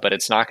 but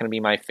it's not going to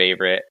be my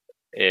favorite.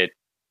 I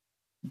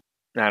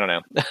don't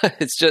know.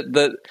 It's just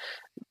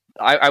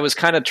I was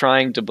kind of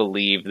trying to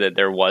believe that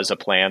there was a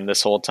plan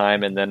this whole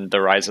time, and then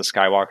The Rise of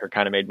Skywalker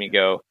kind of made me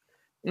go,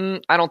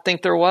 I don't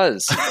think there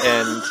was.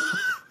 And,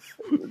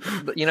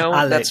 you know,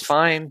 Alex, that's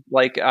fine.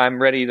 Like,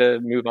 I'm ready to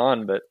move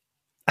on, but.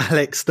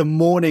 Alex, the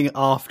morning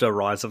after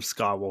Rise of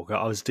Skywalker,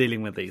 I was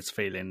dealing with these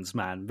feelings,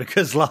 man,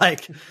 because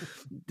like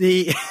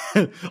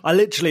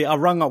I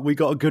rung up, we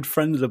got a good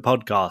friend of the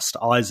podcast,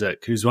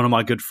 Isaac, who's one of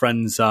my good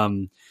friends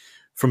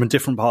from a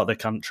different part of the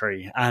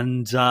country.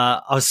 And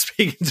I was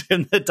speaking to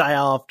him the day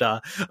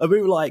after, and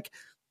we were like,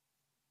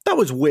 that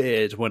was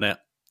weird, wasn't it?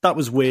 That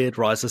was weird,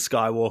 Rise of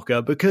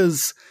Skywalker,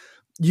 because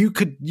you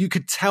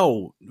could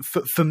tell,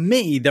 for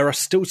me, there are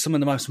still some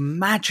of the most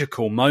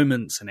magical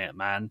moments in it,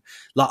 man.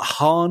 Like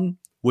Han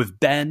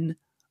with Ben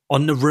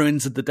on the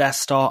ruins of the Death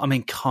Star. I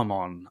mean, come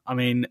on. I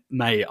mean,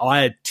 mate, I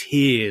had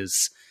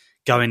tears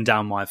going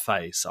down my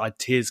face.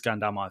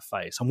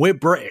 And we're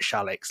British,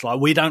 Alex.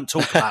 Like, we don't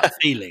talk about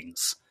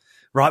feelings,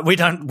 right? We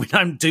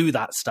don't do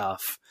that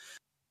stuff.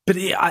 But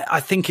I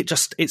think it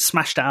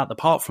smashed it out the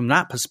park from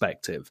that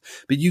perspective.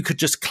 But you could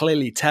just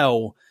clearly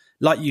tell,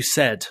 like you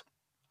said,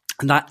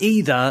 that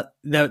either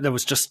there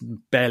was just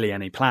barely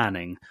any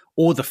planning,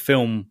 or the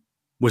film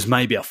was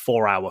maybe a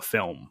 4-hour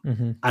film,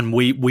 and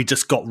we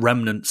just got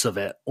remnants of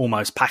it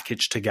almost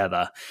packaged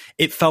together.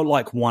 It felt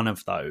like one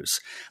of those.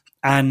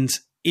 And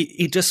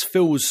it just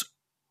feels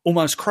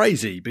almost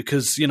crazy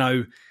because, you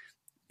know,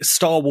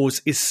 Star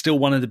Wars is still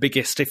one of the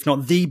biggest, if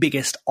not the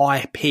biggest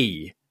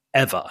IP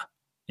ever.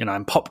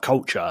 in pop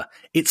culture,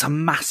 it's a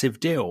massive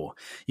deal,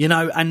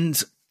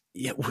 and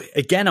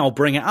again, I'll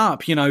bring it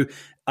up,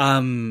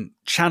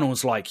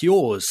 channels like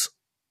yours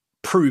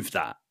prove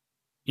that,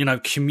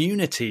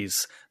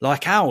 communities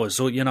like ours,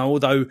 or,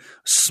 although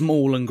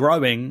small and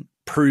growing,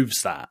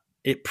 proves that.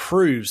 It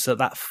proves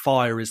that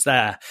fire is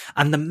there.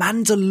 And The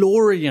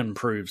Mandalorian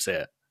proves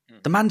it.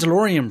 The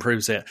Mandalorian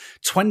proves it.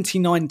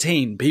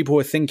 2019, people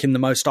were thinking the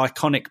most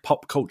iconic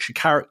pop culture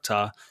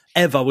character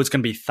ever was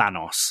going to be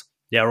Thanos.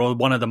 Yeah, or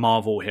one of the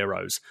Marvel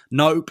heroes.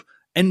 Nope.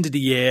 End of the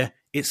year,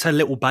 it's a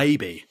little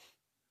baby.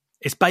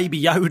 It's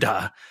Baby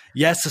Yoda.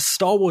 Yes,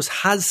 Star Wars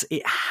has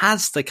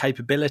the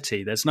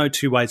capability. There's no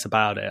two ways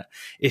about it.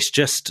 It's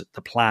just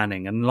the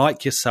planning. And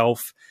like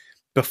yourself,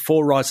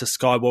 before Rise of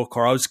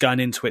Skywalker, I was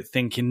going into it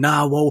thinking,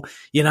 there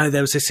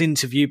was this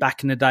interview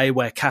back in the day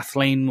where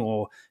Kathleen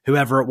or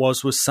whoever it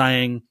was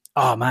saying,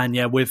 oh man,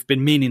 yeah, we've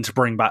been meaning to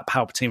bring back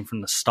Palpatine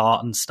from the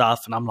start and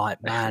stuff. And I'm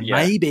like, man,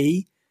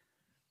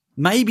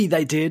 maybe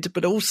they did,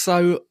 but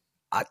also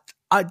I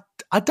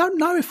don't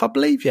know if I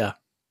believe you.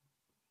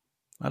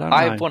 I don't know.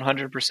 I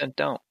 100%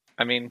 don't.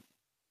 I mean,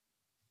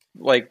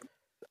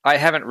 I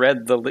haven't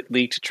read the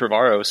leaked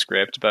Trevorrow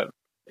script, but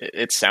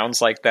it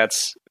sounds like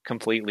that's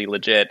completely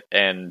legit,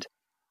 and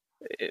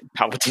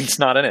Palpatine's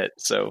not in it,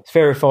 so it's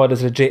verified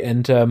as legit.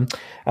 And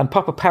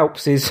Papa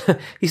Palps is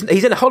he's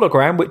in a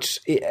hologram, which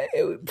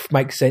it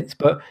makes sense,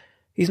 but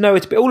he's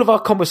nowhere to be. All of our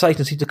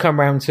conversations seem to come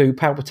around to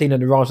Palpatine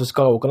and the Rise of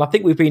Skywalker, and I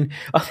think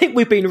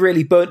we've been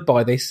really burnt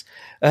by this.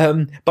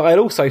 But I'd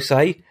also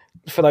say,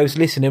 for those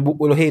listening,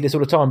 we'll hear this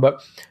all the time,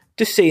 but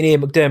just seeing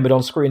Ian McDiarmid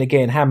on screen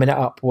again, hamming it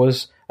up,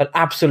 was an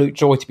absolute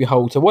joy to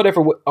behold. So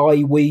whatever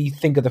we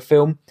think of the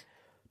film,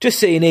 just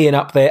seeing Ian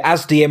up there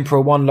as the Emperor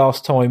one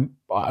last time,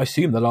 I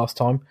assume the last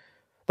time,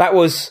 that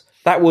was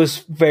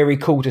very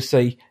cool to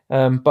see.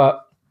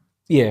 But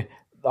yeah,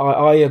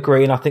 I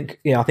agree, and I think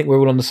we're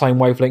all on the same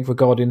wavelength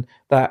regarding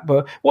that.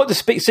 But what the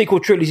sequel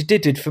trilogy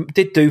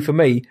did do for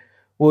me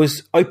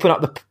was open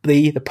up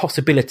the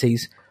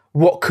possibilities.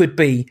 What could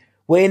be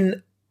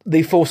when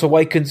The Force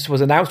Awakens was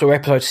announced, or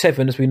Episode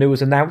 7, as we knew,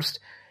 was announced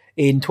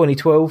in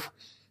 2012.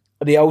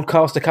 The old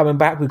cast are coming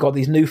back. We've got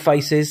these new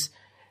faces.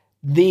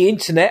 The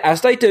internet,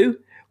 as they do,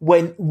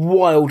 went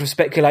wild with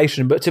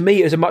speculation. But to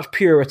me, it was a much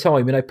purer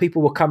time.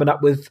 People were coming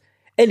up with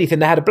anything.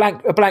 They had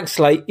a blank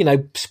slate,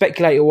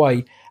 speculate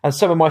away. And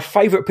some of my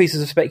favourite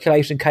pieces of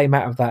speculation came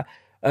out of that.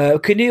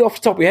 Can you, off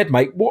the top of your head,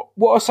 mate, what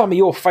are some of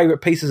your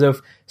favourite pieces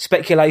of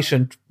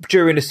speculation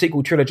during the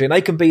sequel trilogy? And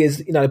they can be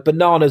as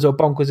bananas or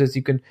bonkers as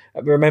you can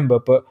remember,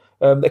 but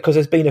because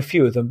there's been a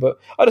few of them. But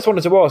I just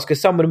wanted to ask, as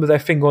someone with their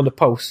finger on the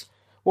pulse,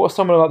 what are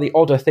some of the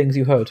odder things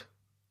you heard?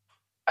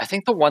 I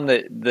think the one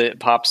that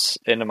pops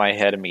into my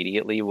head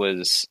immediately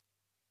was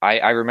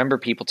I remember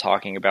people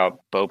talking about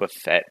Boba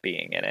Fett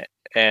being in it,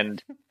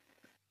 and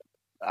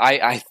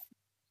I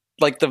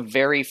like the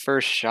very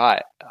first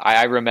shot,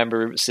 I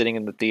remember sitting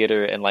in the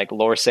theater and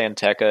Lor San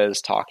Tekka is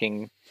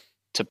talking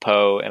to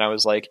Poe, and I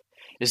was like,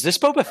 is this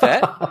Boba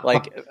Fett?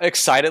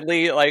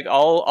 Excitedly,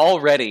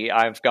 already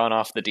I've gone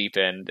off the deep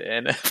end,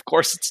 and of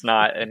course it's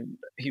not, and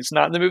he's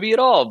not in the movie at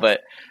all,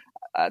 but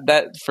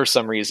that for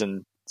some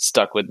reason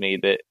stuck with me,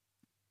 that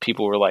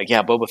people were like,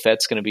 yeah, Boba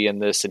Fett's going to be in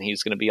this, and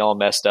he's going to be all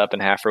messed up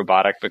and half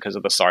robotic because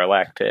of the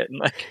Sarlacc pit.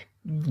 And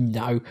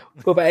no.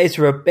 What about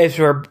Ezra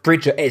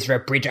Bridger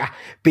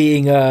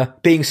being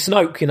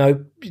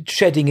Snoke,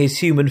 shedding his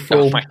human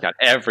form? Oh my god,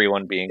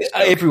 everyone being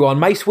Snoke. Everyone.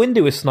 Mace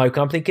Windu is Snoke, and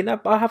I'm thinking,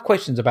 I have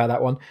questions about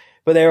that one.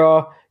 But there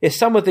are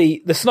some of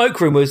the Snoke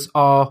rumours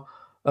are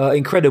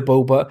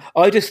incredible, but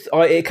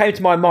it came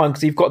to my mind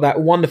because you've got that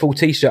wonderful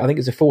T-shirt. I think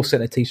it's a Force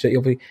Center T-shirt.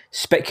 You'll be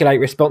speculate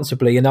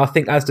responsibly, and I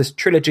think as the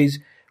trilogies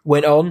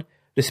went on,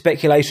 the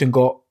speculation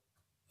got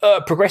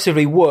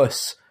progressively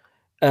worse.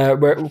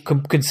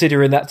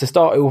 Considering that to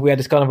start with, we had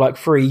this kind of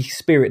free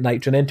spirit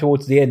nature, and then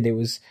towards the end, it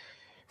was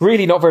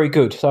really not very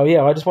good. So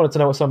yeah, I just wanted to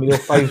know what some of your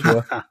faves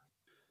were.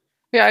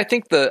 Yeah, I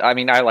think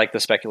I like the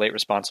speculate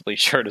responsibly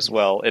shirt as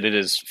well. It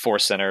is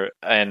Force Center,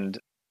 and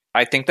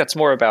I think that's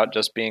more about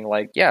just being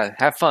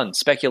have fun,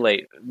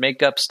 speculate,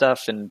 make up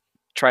stuff, and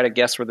try to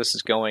guess where this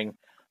is going,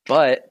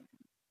 but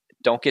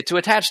don't get too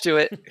attached to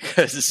it,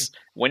 because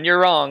when you're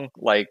wrong,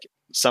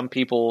 some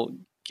people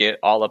get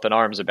all up in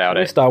arms about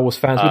it. Star Wars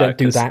fans, we don't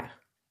do that.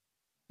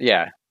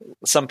 Yeah,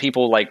 some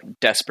people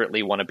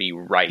desperately want to be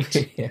right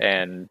yeah.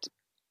 and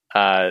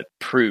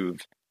prove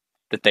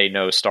that they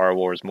know Star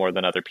Wars more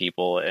than other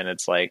people, and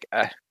it's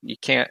you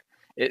can't.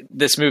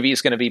 This movie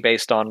is going to be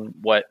based on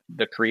what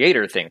the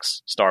creator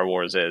thinks Star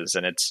Wars is,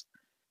 and it's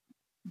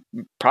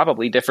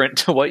probably different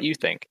to what you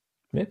think.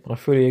 Yeah, I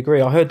fully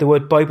agree. I heard the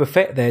word Boba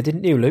Fett there,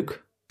 didn't you,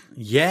 Luke?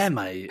 Yeah,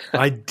 mate,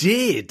 I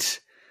did.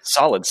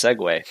 Solid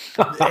segue.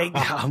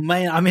 Oh,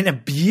 man, I'm in a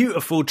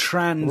beautiful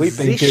transition. We've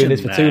been doing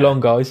this for too long,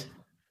 guys.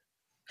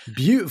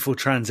 Beautiful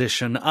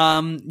transition.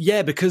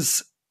 Yeah,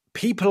 because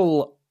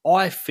people,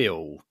 I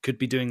feel, could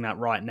be doing that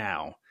right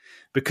now.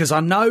 Because I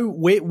know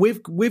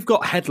we've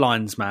got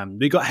headlines, man.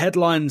 We've got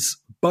headlines.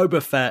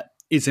 Boba Fett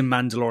is in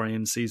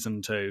Mandalorian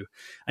Season 2.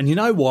 And you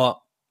know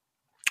what?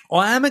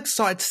 I am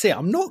excited to see it.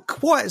 I'm not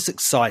quite as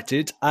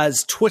excited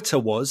as Twitter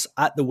was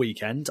at the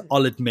weekend,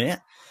 I'll admit.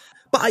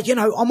 But,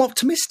 I'm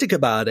optimistic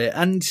about it.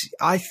 And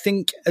I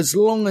think as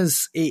long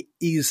as it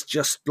is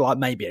just like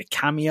maybe a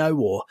cameo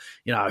or,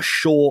 a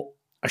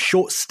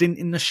short stint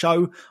in the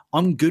show,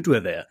 I'm good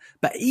with it.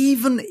 But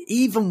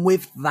even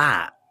with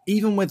that,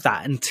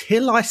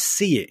 until I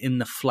see it in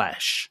the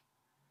flesh,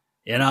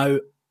 I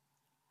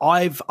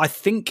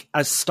think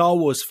as Star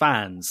Wars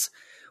fans,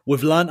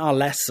 we've learnt our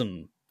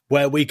lesson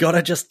where we got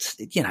to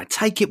just,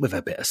 take it with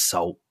a bit of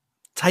salt.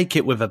 Take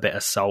it with a bit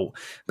of salt,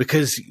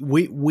 because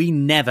we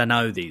never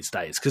know these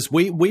days, because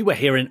we were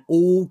hearing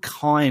all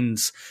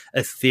kinds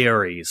of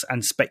theories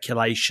and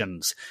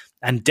speculations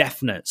and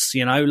definites,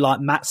 like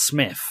Matt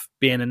Smith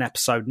being in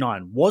episode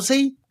 9. Was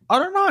he? I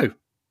don't know.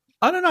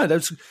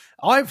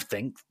 I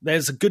think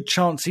there's a good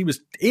chance he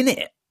was in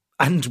it,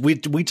 and we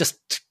just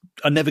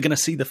are never going to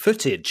see the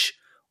footage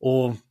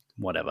or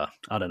whatever.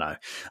 I don't know.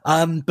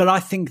 But I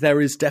think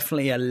there is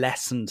definitely a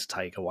lesson to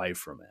take away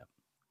from it.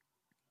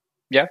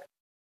 Yeah.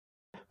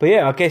 But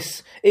yeah, I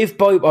guess if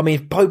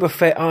Boba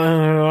Fett,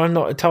 I'm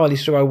not entirely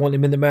sure I want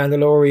him in The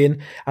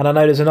Mandalorian, and I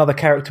know there's another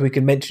character we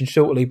can mention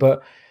shortly,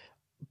 but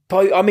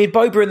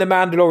Boba in The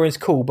Mandalorian is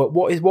cool, but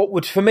what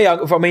would, for me, I'm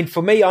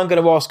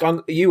going to ask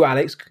you,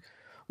 Alex,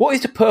 what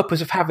is the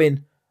purpose of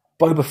having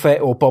Boba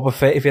Fett, or Boba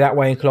Fett, if you're that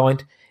way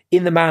inclined,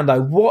 in the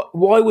Mando?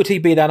 Why would he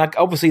be there? And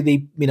obviously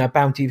the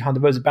bounty hunter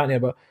versus bounty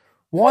hunter, but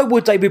why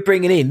would they be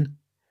bringing in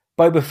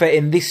Boba Fett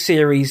in this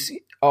series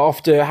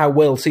after how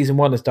well season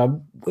 1 has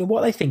done? What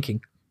are they thinking?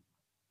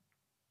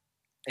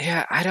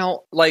 Yeah, I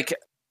don't like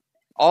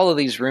all of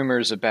these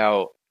rumors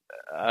about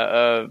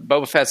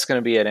Boba Fett's going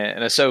to be in it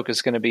and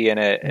Ahsoka's going to be in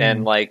it,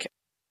 and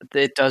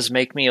it does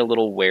make me a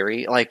little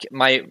wary. Like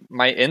my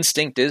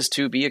instinct is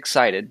to be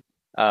excited,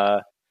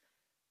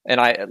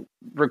 and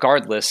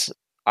regardless,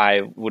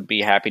 I would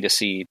be happy to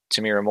see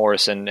Tamira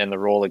Morrison in the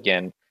role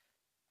again.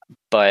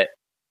 But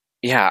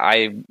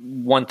yeah,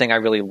 one thing I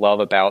really love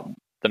about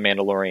The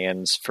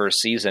Mandalorian's first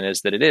season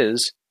is that it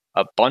is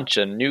a bunch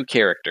of new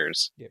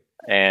characters,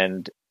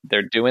 and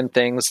they're doing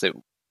things that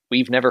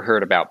we've never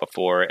heard about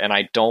before, and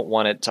I don't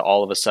want it to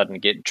all of a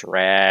sudden get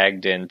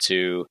dragged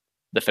into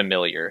the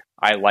familiar.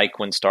 I like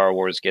when Star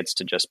Wars gets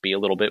to just be a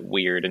little bit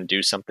weird and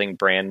do something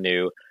brand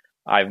new.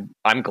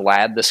 I'm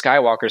glad the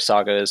Skywalker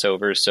saga is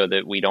over, so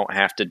that we don't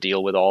have to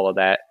deal with all of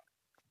that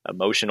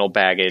emotional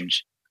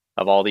baggage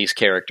of all these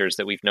characters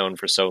that we've known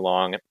for so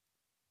long.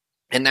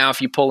 And now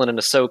if you pull in an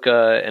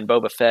Ahsoka and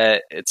Boba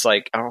Fett, it's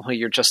like, oh,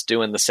 you're just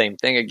doing the same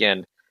thing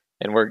again.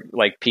 And we're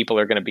like, people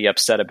are going to be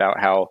upset about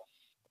how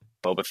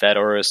Boba Fett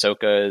or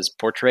Ahsoka is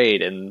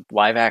portrayed in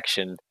live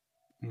action,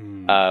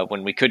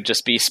 when we could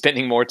just be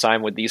spending more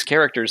time with these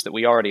characters that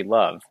we already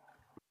love.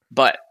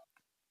 But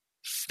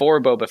for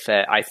Boba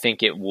Fett, I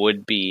think it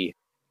would be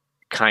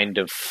kind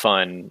of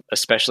fun,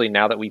 especially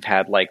now that we've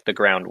had the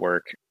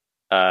groundwork.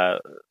 I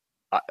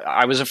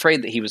was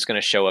afraid that he was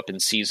going to show up in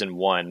season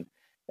 1,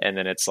 and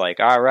then it's like,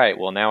 all right,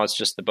 well, now it's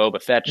just the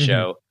Boba Fett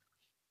show.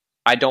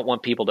 I don't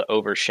want people to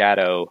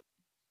overshadow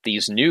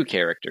these new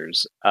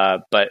characters,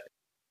 but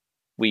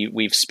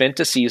we've spent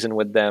a season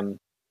with them,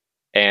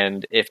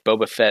 and if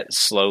Boba Fett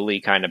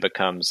slowly kind of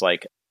becomes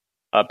like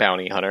a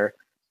bounty hunter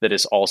that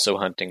is also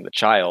hunting the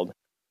child,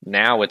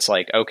 now it's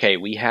like, okay,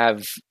 we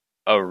have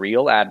a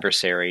real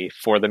adversary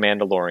for the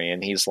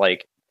Mandalorian. He's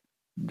like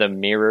the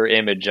mirror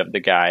image of the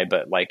guy,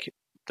 but like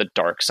the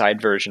dark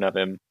side version of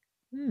him.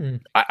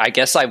 I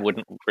guess I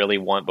wouldn't really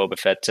want Boba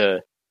Fett to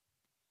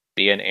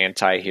be an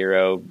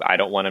anti-hero. I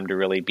don't want him to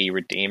really be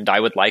redeemed. I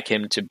would like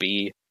him to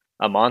be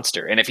a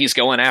monster. And if he's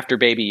going after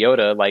Baby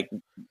Yoda,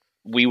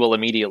 we will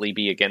immediately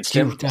be against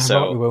him. So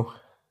right, we will.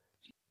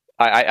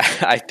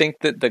 I think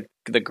that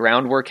the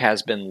groundwork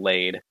has been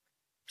laid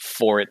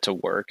for it to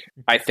work.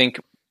 I think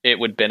it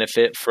would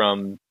benefit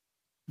from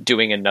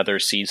doing another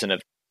season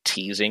of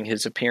teasing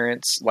his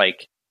appearance,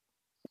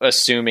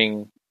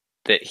 assuming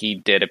that he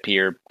did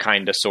appear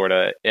kind of sort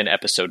of in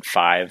episode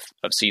 5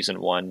 of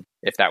season 1,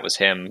 if that was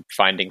him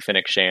finding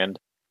Fennec Shand.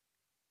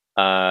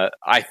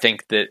 I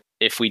think that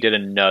if we did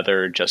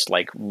another just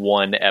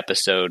one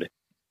episode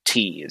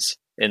tease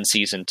in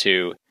season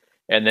 2,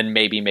 and then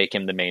maybe make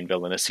him the main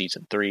villain of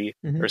season 3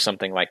 or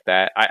something like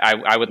that,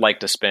 I would like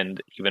to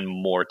spend even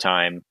more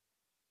time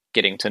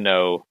getting to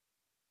know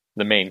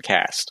the main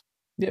cast.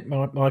 Yeah,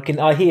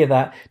 I hear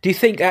that. Do you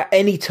think at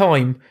any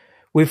time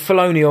with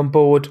Filoni on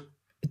board,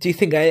 do you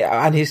think,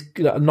 and his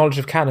knowledge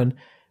of canon,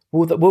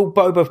 will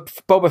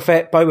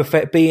Boba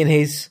Fett be in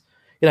his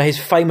his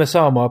famous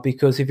armor?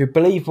 Because if you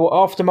believe what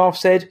Aftermath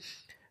said,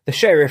 the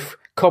sheriff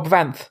Cobb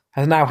Vanth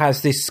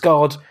has this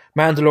scarred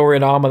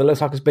Mandalorian armor that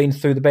looks like it's been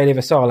through the belly of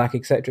a Sarlacc,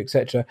 etc.,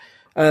 etc.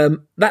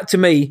 That to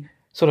me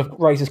sort of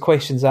raises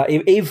questions that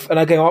if and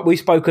again we've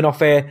spoken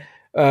off air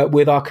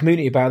with our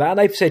community about that, and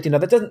they've said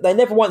they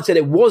never once said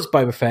it was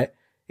Boba Fett.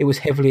 It was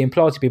heavily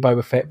implied to be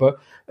Boba Fett, but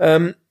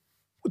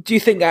do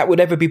you think that would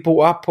ever be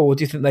brought up, or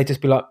do you think they'd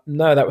just be like,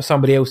 no, that was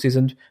somebody else's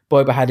and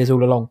Boba had his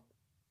all along?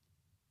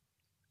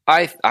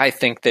 I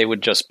think they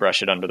would just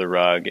brush it under the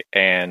rug,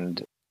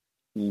 and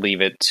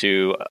leave it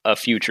to a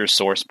future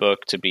source book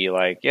to be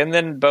like, and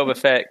then Boba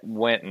Fett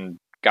went and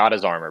got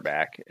his armor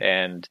back.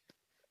 And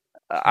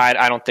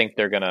I don't think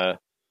they're going to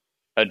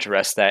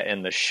address that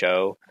in the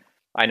show.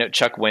 I know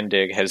Chuck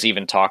Wendig has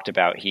even talked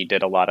about he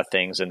did a lot of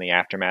things in the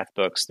Aftermath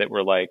books that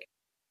were like,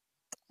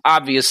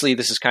 obviously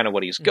this is kind of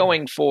what he's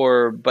going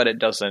for, but it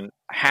doesn't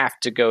have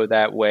to go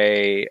that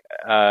way.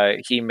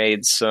 He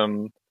made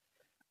some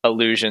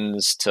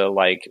allusions to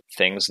like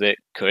things that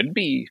could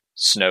be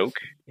Snoke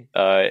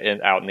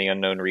out in the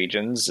unknown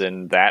regions,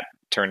 and that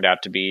turned out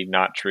to be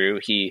not true.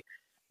 He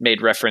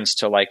made reference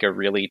to like a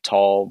really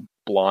tall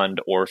blonde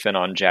orphan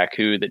on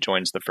Jakku that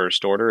joins the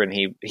First Order, and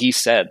he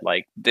said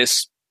like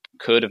this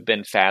could have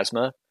been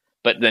Phasma,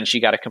 but then she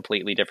got a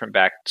completely different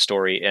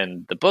backstory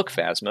in the book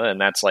Phasma,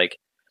 and that's like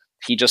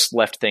he just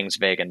left things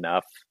vague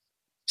enough.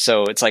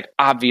 So it's like,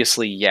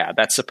 obviously, yeah,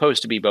 that's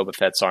supposed to be Boba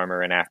Fett's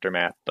armor in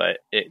Aftermath, but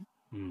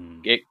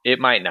it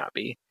might not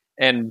be.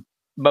 And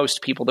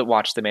most people that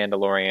watch The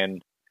Mandalorian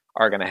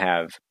are going to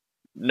have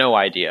no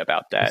idea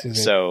about that.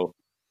 So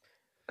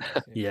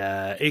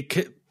yeah,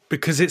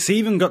 because it's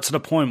even got to the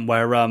point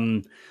where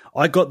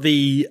I got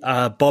the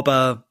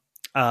Boba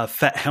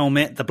Fett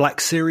helmet, the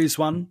Black Series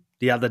one,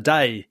 the other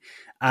day,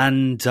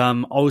 and I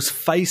was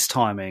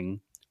FaceTiming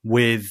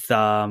with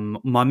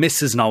my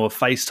missus, and I were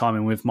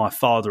FaceTiming with my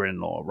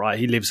father-in-law. Right,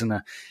 he lives in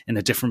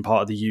a different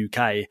part of the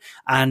UK,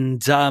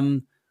 and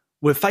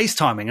we're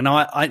FaceTiming, and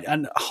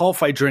I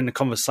halfway during the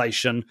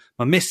conversation,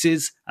 my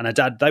missus and her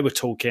dad, they were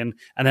talking,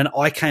 and then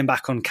I came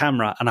back on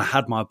camera and I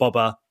had my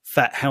Boba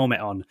Fett helmet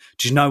on.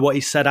 Do you know what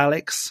he said,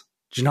 Alex?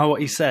 Do you know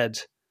what he said?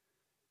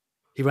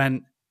 He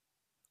went,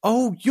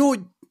 "Oh,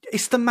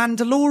 it's the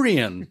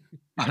Mandalorian."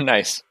 Oh,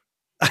 nice.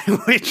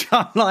 Which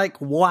I'm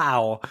like,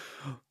 wow,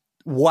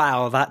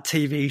 that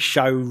TV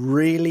show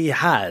really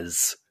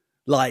has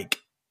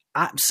like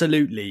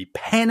absolutely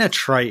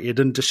penetrated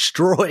and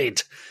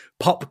destroyed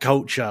pop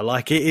culture.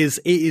 Like it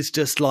is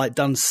just like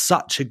done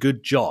such a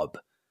good job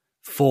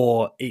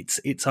for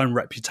its own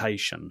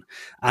reputation.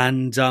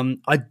 And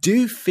I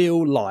do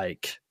feel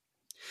like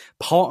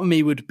part of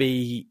me would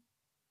be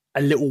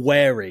a little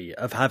wary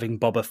of having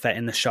Boba Fett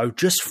in the show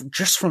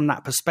just from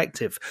that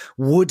perspective.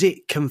 Would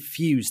it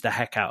confuse the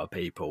heck out of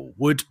people?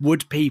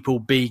 Would people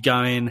be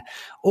going,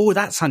 oh,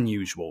 that's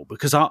unusual?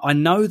 Because I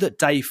know that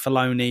Dave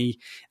Filoni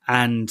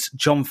and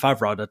Jon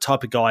Favreau are the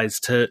type of guys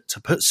to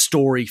put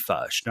story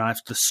first. Now,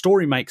 if the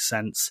story makes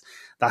sense,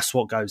 that's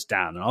what goes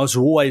down. And I was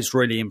always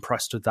really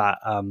impressed with that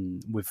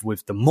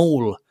with the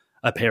Maul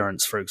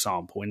appearance, for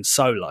example, in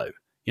Solo.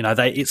 You know,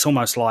 it's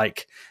almost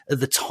like, at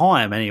the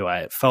time anyway,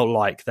 it felt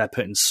like they're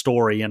putting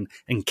story and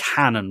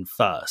canon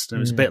first. And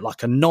it was a bit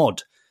like a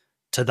nod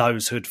to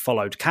those who'd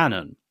followed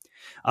canon.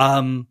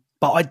 But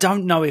I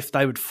don't know if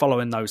they would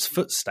follow in those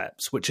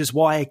footsteps, which is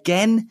why,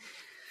 again,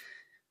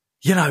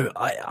 you know,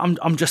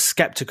 I'm just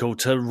skeptical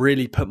to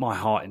really put my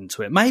heart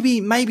into it.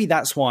 Maybe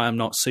that's why I'm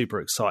not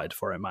super excited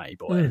for it, Matty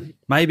Boy.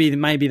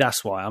 Maybe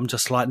that's why I'm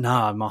just like,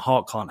 nah, my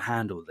heart can't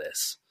handle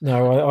this.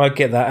 No, I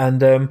get that,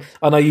 and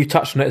I know you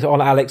touched on it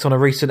on Alex on a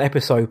recent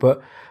episode,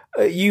 but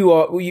you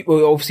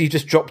obviously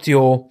just dropped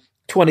your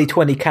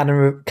 2020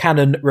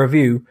 canon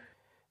review.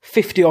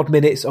 50 odd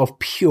minutes of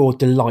pure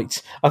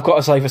delight. I've got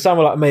to say, for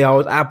someone like me, I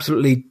was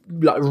absolutely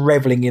like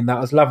reveling in that. I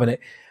was loving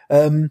it.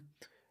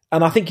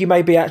 And I think you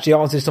maybe actually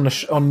answered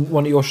this on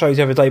one of your shows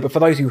the other day, but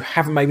for those who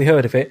haven't maybe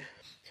heard of it,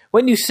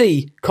 when you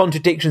see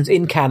contradictions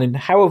in canon,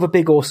 however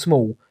big or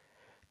small,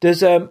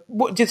 does that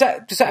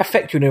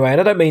affect you in a way?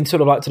 And I don't mean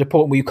sort of like to the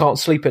point where you can't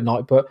sleep at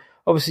night, but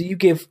obviously you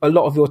give a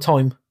lot of your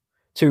time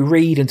to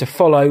read and to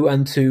follow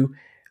and to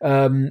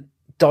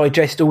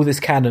digest all this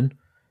canon.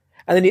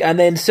 And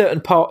then certain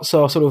parts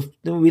are sort of,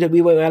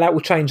 we'll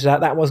change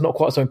that. That one's not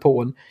quite so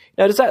important.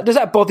 Now, does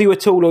that bother you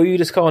at all, or you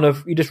just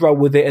roll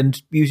with it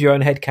and use your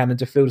own headcanon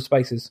to fill the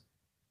spaces?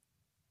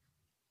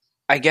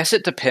 I guess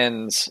it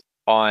depends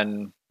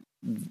on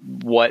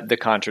what the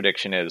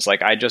contradiction is.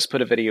 Like, I just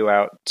put a video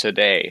out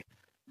today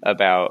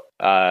about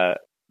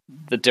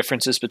the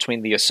differences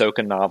between the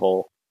Ahsoka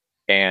novel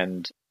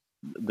and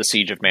the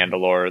Siege of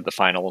Mandalore, the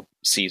final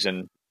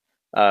season,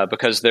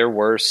 because there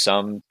were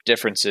some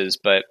differences,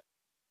 but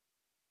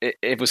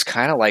it was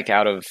kind of like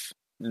out of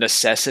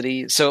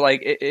necessity. So like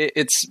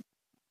it's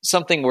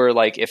something where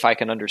like, if I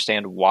can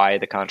understand why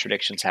the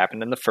contradictions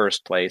happened in the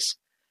first place,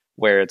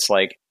 where it's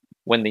like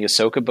when the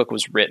Ahsoka book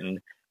was written,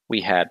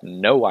 we had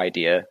no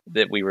idea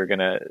that we were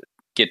going to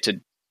get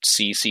to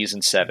see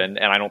season 7.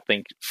 And I don't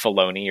think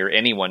Filoni or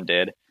anyone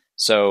did.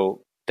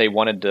 So they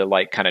wanted to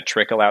like kind of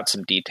trickle out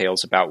some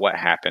details about what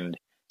happened.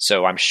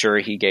 So I'm sure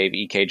he gave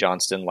E.K.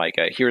 Johnston like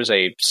here's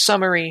a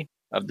summary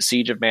of the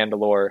Siege of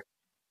Mandalore.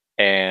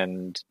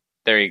 And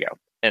there you go.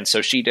 And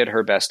so she did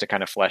her best to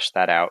kind of flesh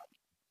that out.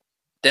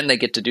 Then they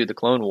get to do the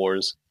Clone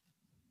Wars.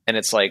 And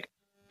it's like,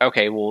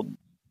 okay, well,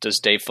 does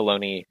Dave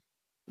Filoni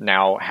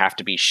now have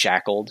to be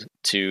shackled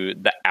to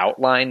the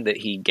outline that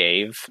he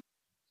gave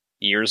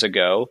years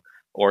ago?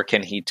 Or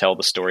can he tell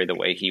the story the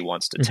way he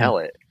wants to tell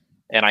it?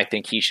 And I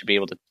think he should be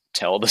able to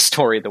tell the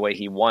story the way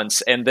he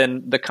wants. And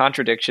then the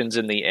contradictions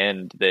in the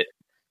end that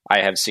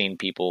I have seen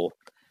people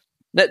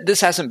that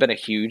this hasn't been a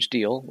huge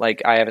deal.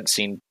 Like, I haven't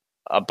seen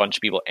a bunch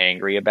of people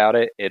angry about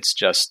it. It's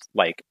just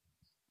like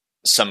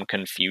some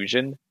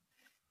confusion,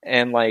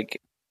 and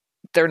like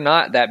they're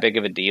not that big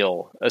of a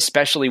deal,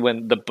 especially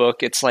when the book,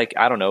 it's like,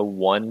 I don't know,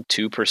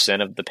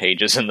 1-2% of the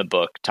pages in the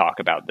book talk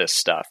about this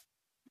stuff.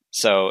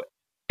 So,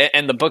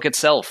 and the book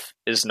itself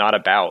is not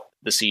about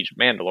the Siege of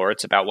Mandalore.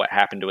 It's about what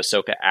happened to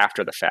Ahsoka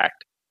after the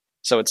fact.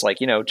 So it's like,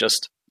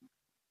 just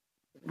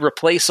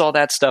replace all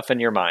that stuff in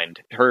your mind.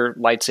 Her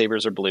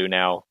lightsabers are blue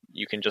now.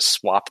 You can just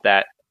swap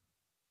that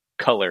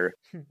color,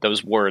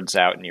 those words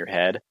out in your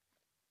head.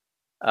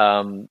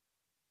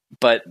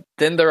 But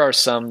then there are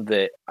some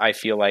that I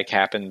feel like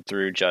happen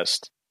through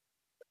just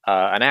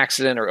an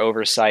accident or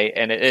oversight.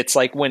 And it's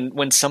like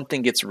when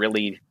something gets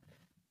really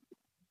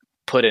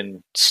put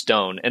in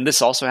stone, and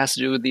this also has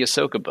to do with the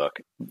Ahsoka book,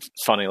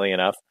 funnily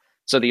enough.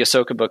 So the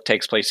Ahsoka book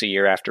takes place a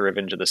year after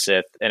Revenge of the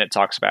Sith, and it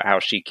talks about how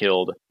she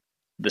killed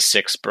the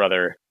sixth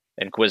brother,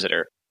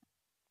 Inquisitor.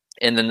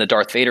 And then the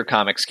Darth Vader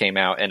comics came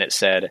out, and it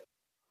said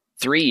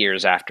 3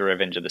 years after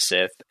Revenge of the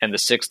Sith, and the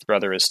sixth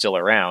brother is still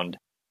around.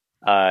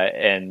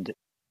 And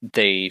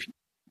they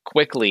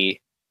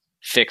quickly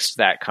fixed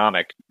that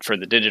comic for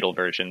the digital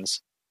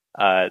versions.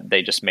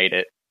 They just made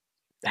it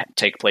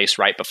take place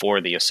right before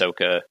the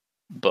Ahsoka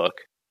book.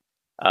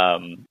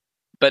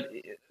 But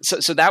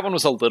so that one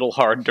was a little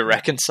hard to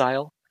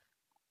reconcile.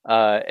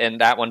 And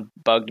that one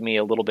bugged me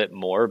a little bit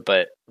more,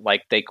 but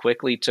like they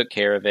quickly took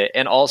care of it.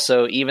 And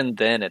also, even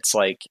then, it's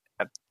like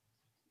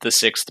the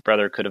sixth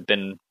brother could have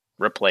been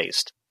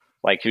replaced.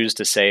 Like, who's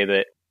to say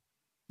that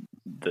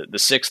the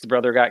sixth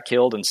brother got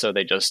killed, and so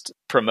they just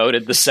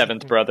promoted the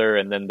seventh brother,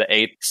 and then the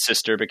eighth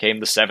sister became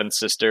the seventh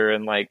sister,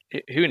 and like,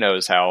 who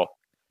knows how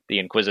the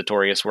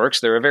Inquisitorius works?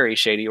 They're a very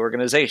shady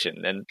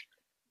organization, and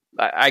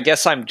I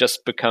guess I'm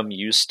just become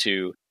used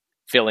to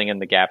filling in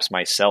the gaps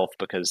myself,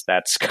 because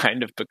that's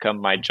kind of become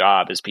my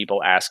job, as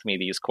people ask me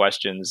these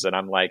questions, and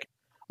I'm like,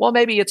 well,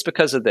 maybe it's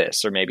because of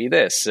this, or maybe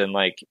this, and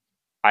like,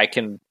 I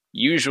can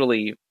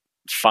usually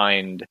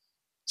find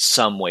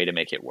some way to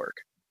make it work.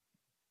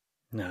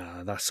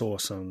 No, that's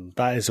awesome.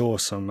 That is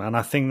awesome. And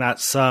I think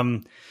that's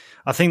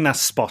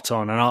spot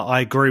on. And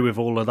I agree with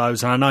all of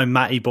those. And I know,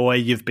 Matty boy,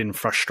 you've been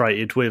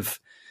frustrated with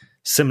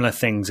similar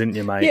things, haven't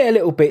you, mate? Yeah,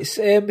 little bits.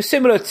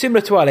 Similar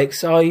to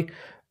Alex. I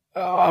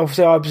invest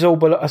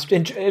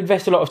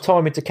a lot of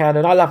time into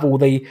canon. I love all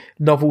the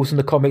novels and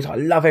the comics. I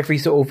love every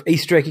sort of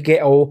Easter egg you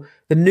get, or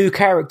the new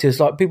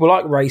characters. Like, people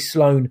like Ray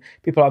Sloane.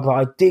 People like that.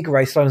 I dig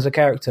Ray Sloane as a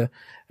character.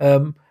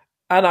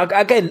 And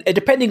again,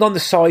 depending on the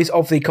size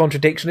of the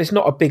contradiction, it's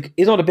not a big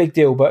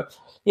deal. But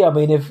yeah, I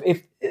mean,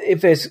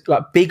 if there's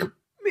like big,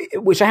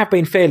 which I have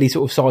been fairly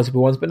sort of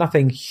sizable ones, but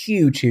nothing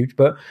huge.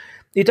 But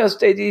you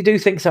do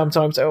think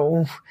sometimes,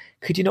 oh,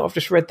 could you not have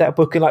just read that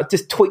book and like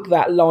just tweak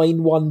that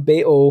line one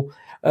bit, or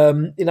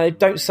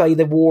don't say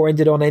the war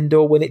ended on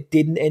Endor when it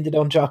didn't, ended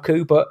on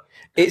Jakku. But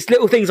it's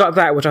little things like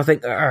that which I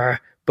think,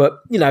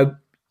 but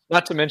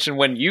not to mention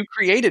when you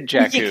created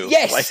Jakku,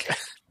 yes. Like,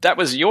 that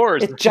was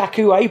yours. It's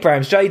Jakku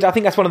Abrams. I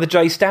think that's one of the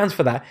J stands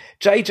for that.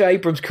 J.J.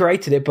 Abrams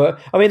created it, but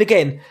I mean,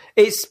 again,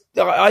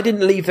 I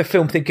didn't leave the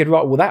film thinking,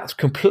 right, well, that's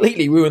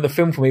completely ruined the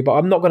film for me. But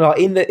I'm not going to.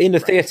 In the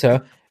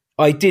theater,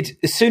 I did.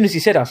 As soon as he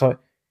said that, I was like,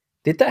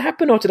 did that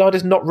happen, or did I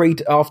just not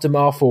read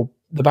Aftermath or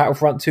the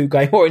Battlefront 2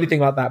 game or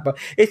anything like that? But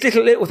it's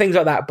little things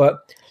like that. But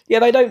yeah,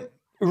 they don't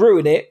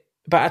ruin it.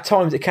 But at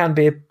times, it can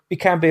be a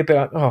bit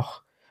like,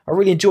 oh, I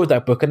really enjoyed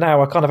that book, and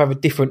now I kind of have a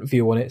different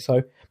view on it.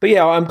 So, but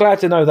yeah, I'm glad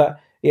to know that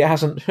it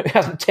hasn't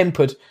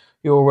tempered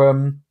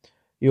your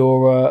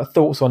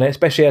thoughts on it,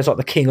 especially as like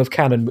the king of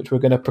canon, which we're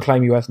going to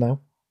proclaim you as now.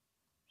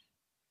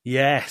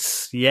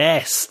 Yes,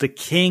 the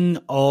king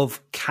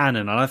of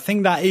canon, and I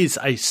think that is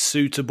a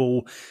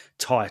suitable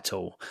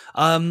title.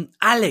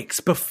 Alex,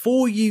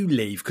 before you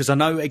leave, because I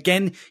know,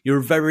 again, you're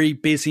a very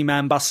busy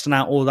man busting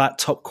out all that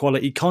top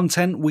quality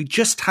content, we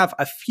just have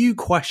a few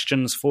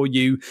questions for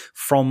you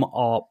from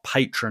our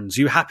patrons.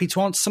 You happy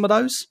to answer some of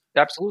those?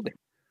 Absolutely.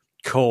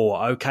 Cool.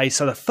 Okay,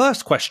 so the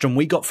first question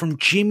we got from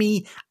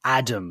Jimmy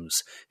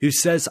Adams, who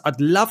says, I'd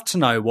love to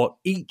know what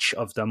each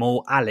of them,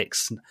 or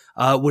Alex,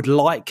 would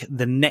like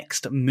the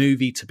next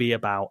movie to be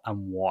about,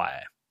 and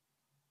why.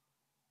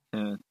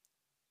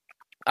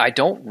 I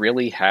don't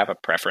really have a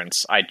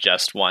preference. I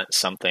just want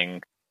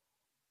something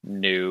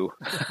new.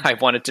 I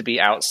want it to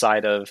be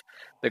outside of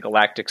the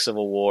Galactic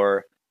Civil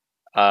War.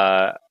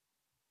 I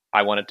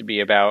want it to be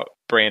about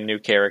brand new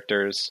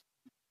characters.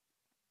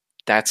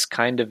 That's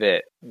kind of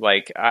it.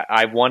 Like,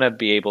 I want to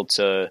be able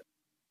to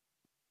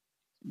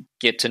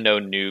get to know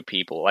new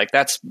people. Like,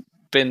 that's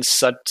been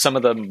some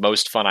of the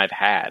most fun I've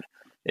had,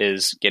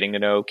 is getting to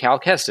know Cal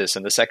Kestis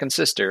and the Second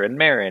Sister and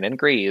Marin and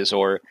Grease,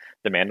 or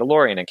the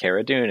Mandalorian and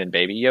Cara Dune and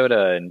Baby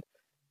Yoda and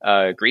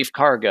Greef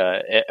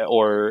Karga,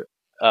 or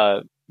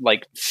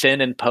like Finn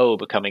and Poe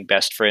becoming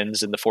best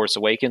friends in The Force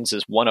Awakens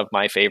is one of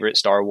my favorite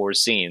Star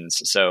Wars scenes.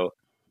 So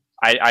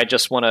I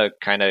just want to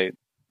kind of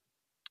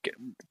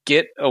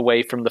get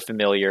away from the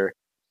familiar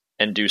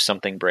and do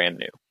something brand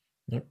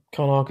new.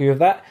 Can't argue with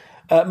that.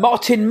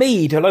 Martin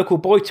Mead, a local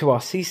boy to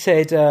us, he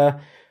said,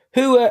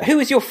 who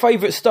is your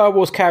favourite Star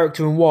Wars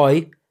character and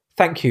why?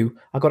 Thank you.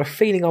 I got a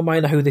feeling I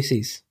might know who this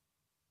is.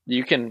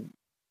 You can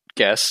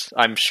guess.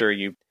 I'm sure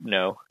you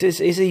know. Is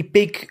he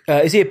big?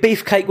 Is he a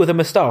beefcake with a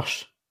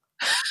moustache?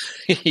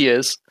 He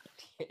is.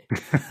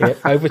 Yeah,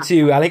 over to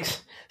you,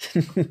 Alex.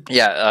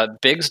 Yeah,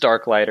 Biggs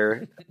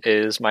Darklighter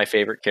is my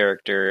favorite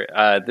character.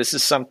 This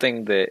is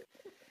something that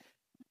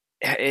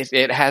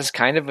it has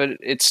kind of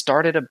it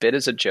started a bit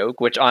as a joke,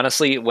 which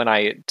honestly, when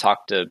I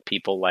talk to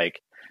people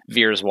like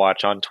Veers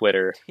Watch on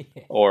Twitter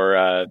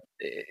or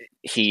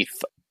Heath,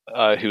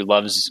 who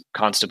loves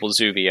Constable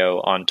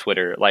Zuvio on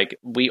Twitter, like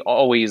we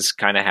always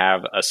kind of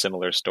have a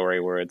similar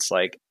story where it's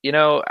like,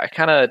 I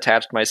kind of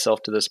attached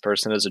myself to this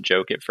person as a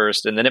joke at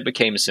first, and then it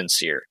became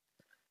sincere.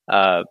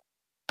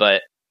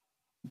 But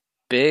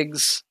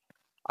Biggs,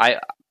 I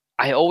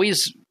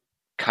always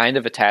kind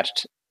of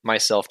attached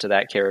myself to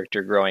that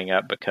character growing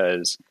up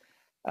because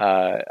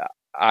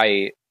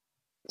I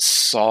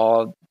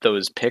saw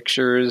those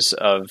pictures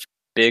of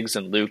Biggs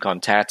and Luke on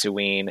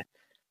Tatooine.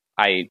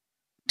 I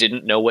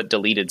didn't know what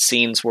deleted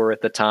scenes were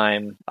at the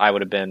time. I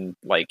would have been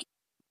like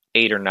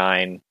 8 or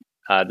 9.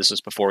 This was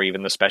before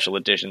even the special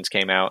editions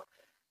came out.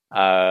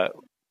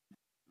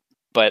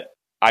 But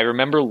I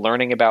remember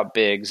learning about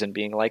Biggs and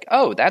being like,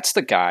 oh, that's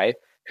the guy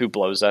who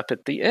blows up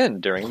at the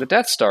end during the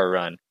Death Star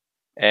run.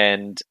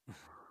 And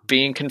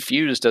being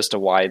confused as to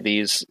why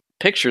these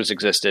pictures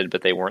existed,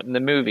 but they weren't in the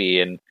movie.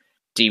 And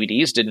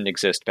DVDs didn't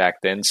exist back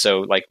then. So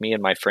like me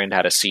and my friend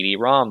had a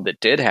CD-ROM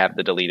that did have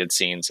the deleted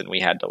scenes, and we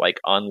had to like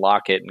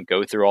unlock it and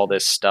go through all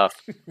this stuff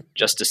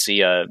just to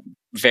see a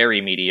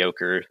very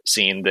mediocre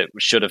scene that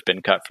should have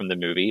been cut from the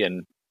movie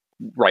and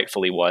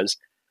rightfully was.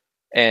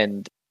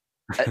 And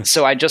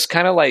so I just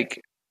kind of like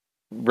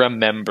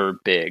remember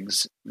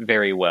Biggs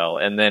very well.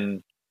 And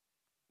then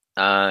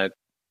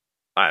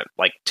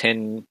like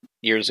 10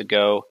 years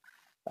ago,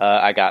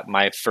 I got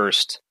my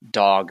first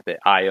dog that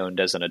I owned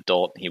as an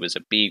adult. He was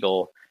a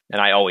beagle,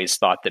 and I always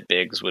thought that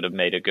Biggs would have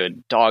made a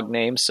good dog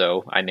name,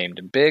 so I named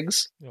him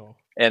Biggs. Oh.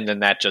 And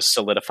then that just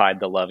solidified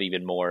the love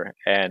even more.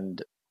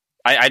 And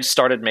I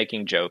started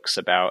making jokes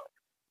about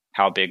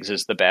how Biggs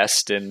is the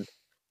best, and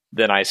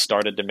then I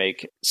started to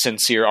make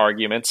sincere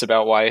arguments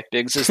about why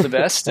Biggs is the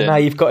best. And now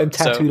you've got him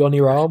tattooed on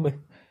your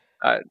arm.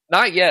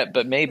 Not yet,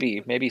 but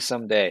maybe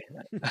someday.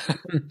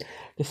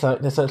 So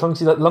as long as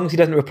he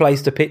doesn't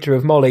replace the picture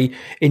of Molly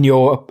in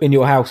your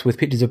house with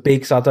pictures of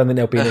Biggs, I don't think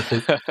there'll be an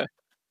issue.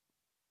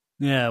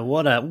 Yeah,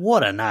 what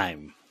a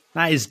name.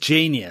 That is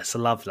genius. I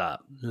love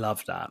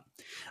that.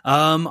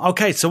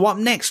 Okay, so up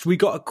next we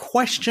got a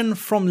question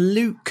from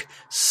Luke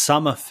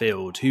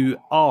Summerfield, who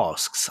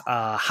asks,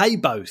 hey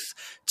both,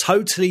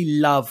 totally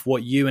love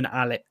what you and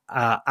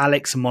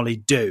Alex and Molly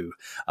do.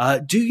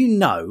 Do you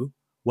know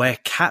where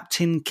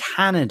Captain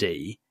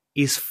Kennedy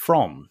is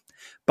from?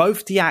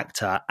 Both the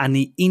actor and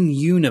the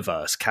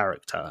in-universe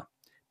character.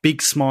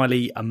 Big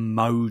smiley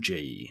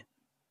emoji.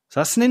 So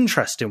that's an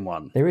interesting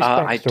one. There is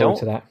backstory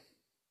to that.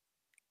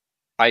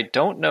 I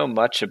don't know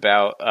much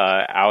about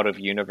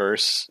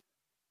out-of-universe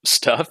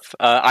stuff.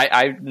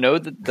 I know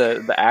that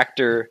the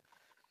actor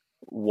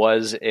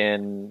was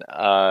in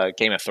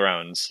Game of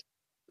Thrones,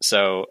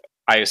 so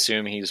I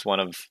assume he's one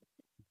of,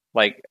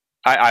 like,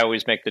 I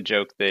always make the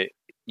joke that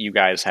you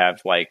guys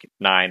have like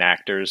 9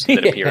 actors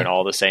that appear in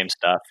all the same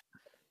stuff.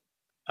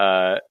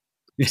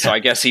 So I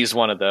guess he's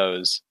one of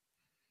those.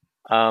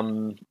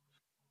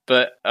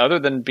 But other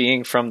than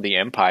being from the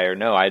Empire,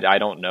 no, I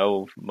don't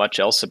know much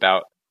else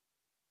about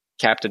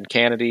Captain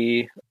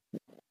Kennedy,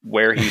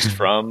 where he's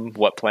from,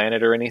 what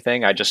planet or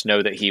anything. I just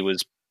know that he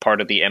was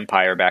part of the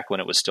Empire back when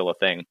it was still a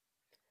thing.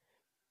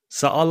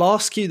 So I'll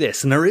ask you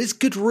this, and there is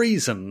good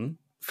reason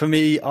for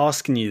me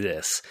asking you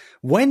this.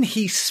 When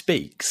he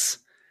speaks,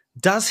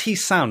 does he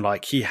sound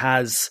like he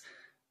has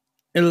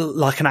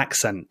like an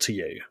accent to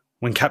you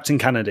when Captain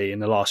Kennedy in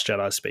The Last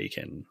Jedi is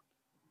speaking?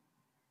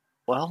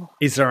 Well,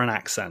 is there an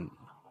accent?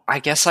 I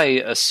guess I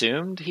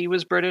assumed he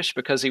was British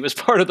because he was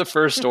part of the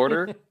First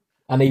Order.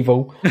 And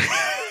evil.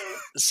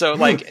 So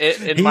like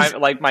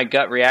my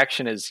gut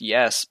reaction is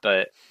yes,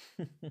 but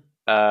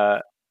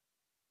and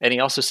he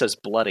also says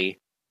bloody,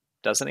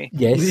 doesn't he?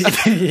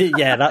 Yes.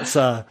 Yeah,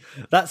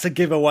 that's a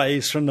giveaway.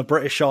 He's from the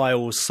British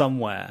Isles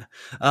somewhere.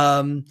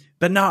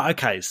 But no,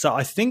 okay. So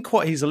I think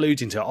what he's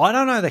alluding to, I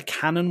don't know the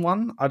canon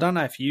one. I don't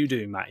know if you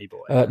do, Matty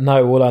boy.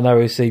 No, all I know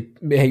is he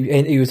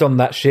was on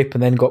that ship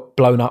and then got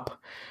blown up.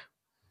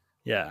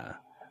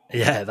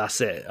 Yeah,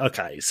 that's it.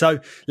 Okay, so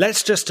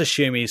let's just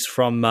assume he's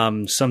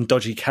from some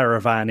dodgy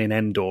caravan in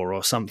Endor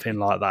or something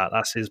like that.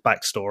 That's his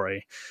backstory.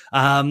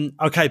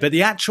 Okay, but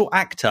the actual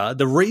actor,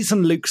 the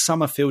reason Luke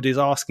Summerfield is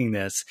asking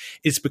this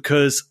is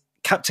because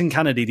Captain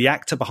Kennedy, the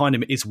actor behind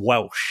him, is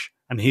Welsh,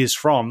 and he is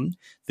from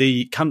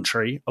the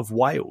country of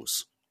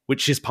Wales,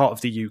 which is part of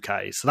the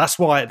UK. So that's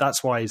why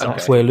he's asking.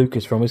 That's where Luke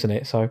is from, isn't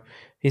it? So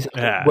he's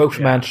a Welsh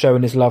man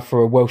showing his love for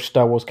a Welsh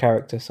Star Wars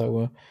character.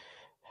 So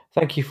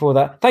Thank you for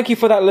that. Thank you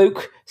for that,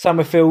 Luke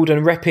Summerfield,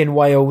 and repping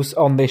Wales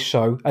on this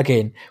show.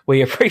 Again,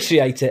 we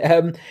appreciate it.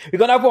 We've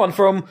got another one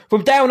from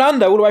down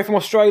under, all the way from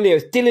Australia.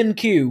 It's Dylan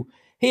Q.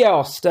 He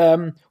asked,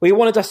 he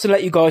wanted us to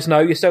let you guys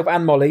know, yourself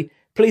and Molly,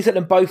 please let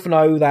them both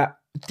know that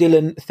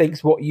Dylan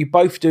thinks what you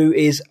both do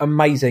is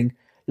amazing.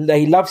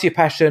 He loves your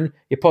passion,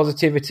 your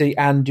positivity,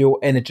 and your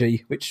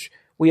energy, which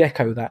we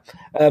echo that.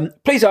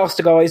 Please ask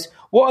the guys,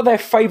 what are their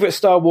favourite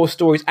Star Wars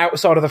stories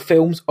outside of the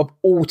films of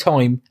all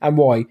time, and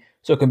why?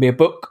 So it can be a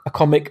book, a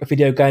comic, a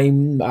video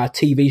game, a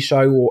TV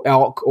show, or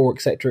arc, or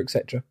etc.,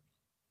 etc.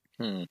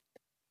 Right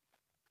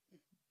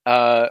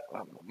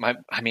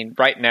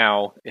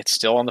now, it's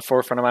still on the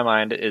forefront of my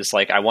mind. Is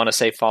like I want to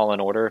say Fallen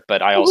Order,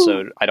 but I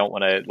also I don't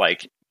want to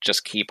like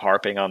just keep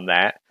harping on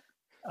that.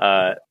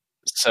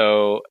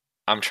 So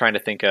I'm trying to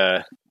think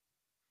of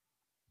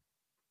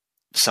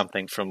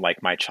something from like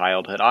my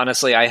childhood.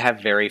 Honestly, I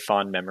have very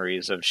fond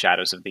memories of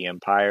Shadows of the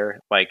Empire.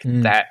 Like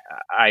that,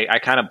 I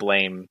kind of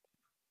blame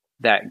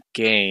that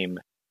game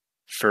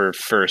for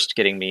first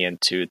getting me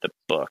into the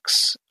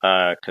books,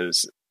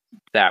 because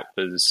that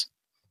was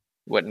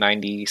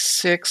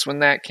 96 when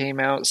that came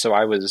out. So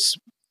I was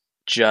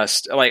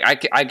just like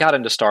I got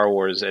into Star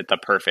Wars at the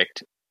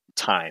perfect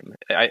time.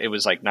 It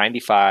was like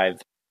 95,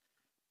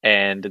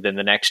 and then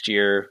the next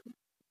year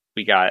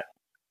we got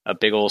a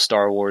big old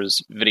Star Wars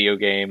video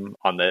game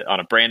on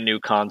a brand new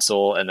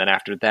console, and then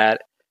after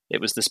that it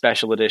was the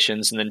special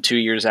editions, and then 2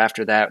 years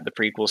after that the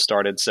prequels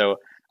started. So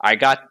I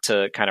got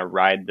to kind of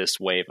ride this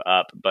wave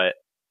up, but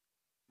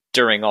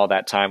during all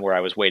that time where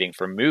I was waiting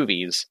for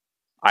movies,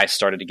 I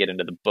started to get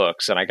into the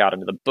books, and I got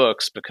into the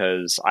books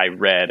because I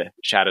read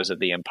Shadows of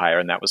the Empire,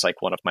 and that was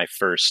like one of my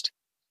first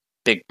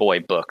big boy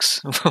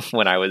books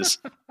when I was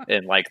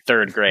in like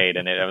third grade,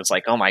 and I was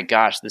like, oh my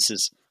gosh, this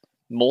is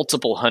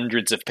multiple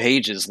hundreds of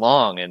pages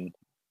long,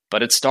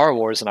 but it's Star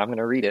Wars, and I'm going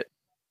to read it.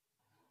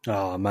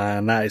 Oh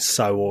man, that is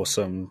so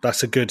awesome.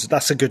 That's a good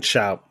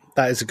shout.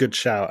 That is a good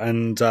shout.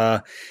 And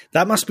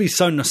that must be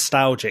so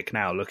nostalgic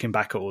now, looking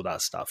back at all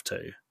that stuff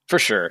too. For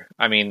sure.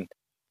 I mean,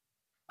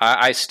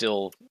 I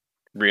still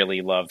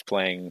really love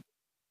playing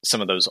some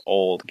of those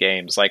old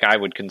games. Like I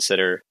would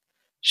consider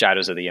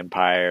Shadows of the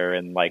Empire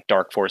and like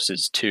Dark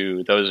Forces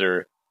 2. Those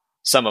are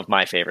some of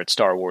my favorite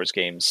Star Wars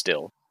games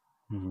still.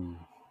 Mm.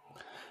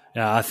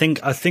 Yeah, I think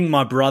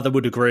my brother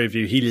would agree with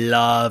you. He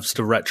loves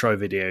the retro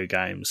video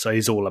games, so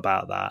he's all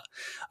about that.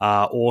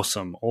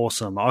 Awesome.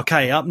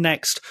 Okay, up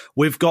next,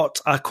 we've got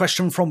a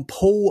question from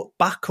Paul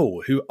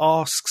Buckle, who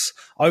asks,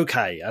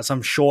 okay, as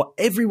I'm sure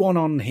everyone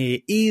on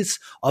here is,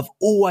 I've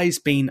always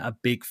been a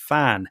big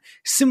fan.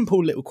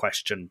 Simple little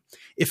question.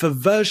 If a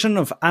version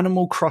of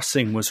Animal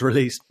Crossing was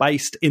released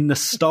based in the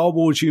Star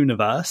Wars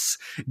universe,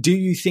 do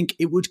you think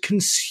it would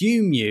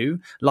consume you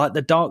like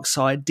the dark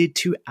side did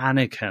to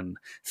Anakin?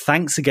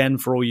 Thanks again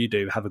for all you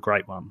do. Have a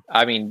great one.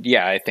 I mean,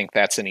 yeah, I think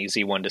that's an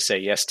easy one to say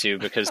yes to,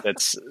 because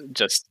that's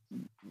just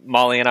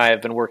Molly and I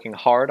have been working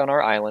hard on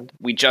our island.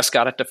 We just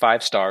got it to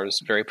 5 stars.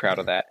 Very proud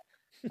of that.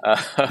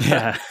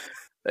 Yeah.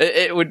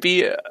 It would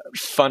be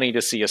funny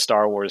to see a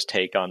Star Wars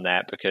take on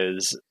that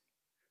because,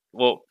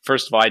 well,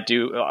 first of all,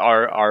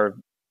 our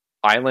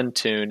island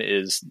tune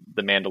is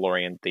the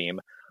Mandalorian theme.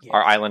 Yes.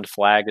 Our island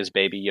flag is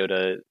Baby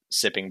Yoda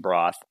sipping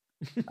broth.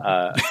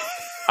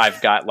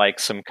 I've got like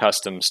some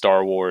custom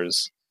Star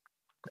Wars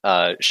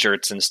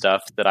shirts and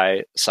stuff that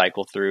I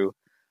cycle through.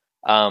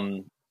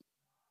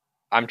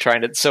 I'm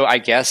trying to, so I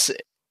guess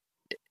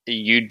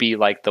you'd be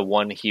like the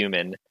one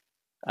human,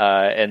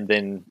 and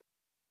then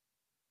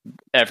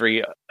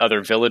every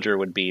other villager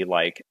would be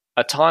like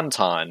a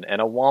Tauntaun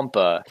and a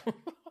Wampa,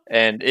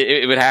 and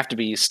it would have to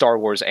be Star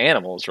Wars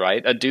animals,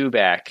 right? A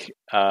Dewback.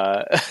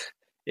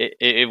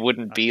 It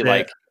wouldn't be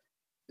like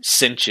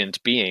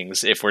sentient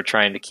beings if we're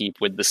trying to keep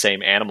with the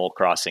same Animal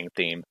Crossing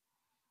theme.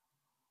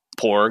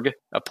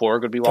 A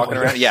Porg would be walking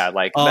around. Yeah,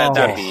 like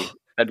that'd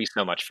be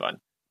so much fun.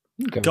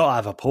 Okay. Gotta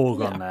have a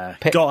porg on there.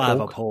 Have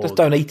a porg. Just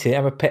don't eat it.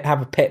 Have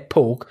a pet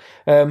porg.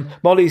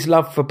 Molly's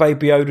love for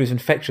Baby Yoda is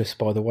infectious,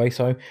 by the way.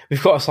 So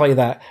we've got to say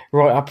that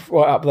right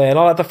up there. And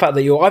I like the fact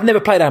that I've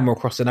never played Animal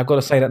Crossing. I've got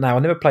to say that now. I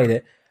never played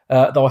it,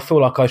 though I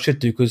feel like I should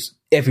do because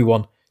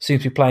everyone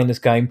seems to be playing this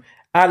game.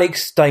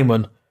 Alex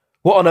Damon,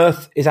 what on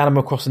earth is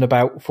Animal Crossing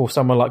about for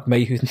someone like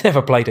me who's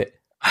never played it?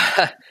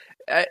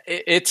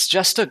 It's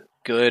just a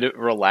good,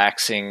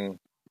 relaxing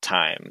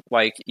time.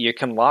 Like you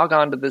can log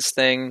on to this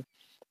thing,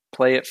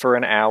 play it for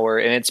an hour,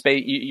 and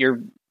you're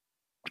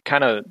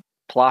kind of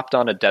plopped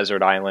on a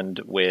desert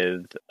island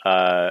with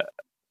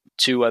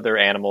 2 other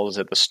animals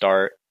at the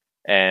start,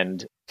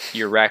 and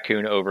your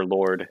raccoon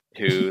overlord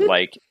who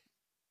like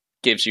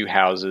gives you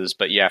houses,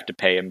 but you have to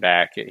pay him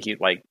back. He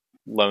like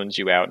loans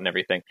you out and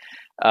everything.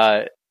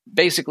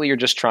 Basically, you're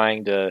just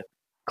trying to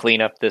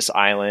clean up this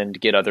island,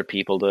 get other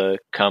people to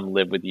come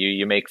live with you.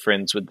 You make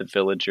friends with the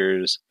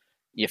villagers.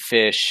 You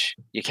fish.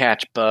 You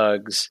catch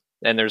bugs,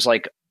 and there's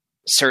like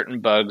certain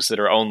bugs that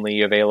are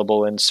only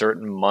available in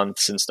certain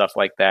months and stuff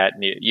like that.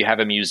 And you have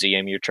a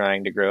museum you're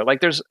trying to grow.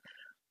 Like there's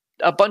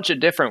a bunch of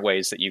different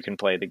ways that you can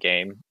play the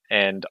game,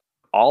 and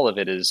all of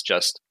it is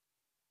just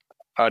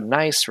a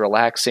nice,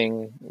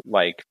 relaxing,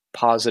 like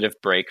positive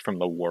break from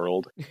the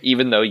world,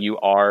 even though you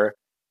are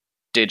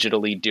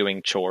digitally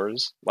doing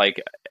chores.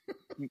 Like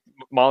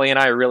Molly and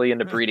I are really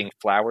into breeding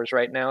flowers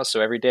right now.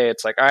 So every day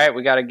it's like, all right,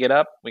 we got to get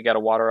up. We got to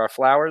water our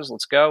flowers.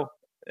 Let's go.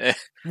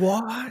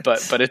 What?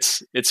 But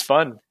it's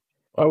fun.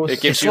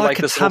 It gives it's you like like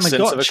a this little sense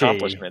of Tamagotchi.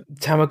 accomplishment.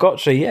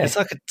 Tamagotchi, yeah. It's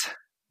like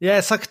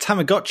it's like a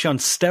Tamagotchi on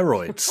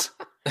steroids.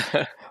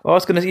 I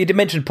was going to. You did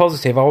mention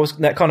positive.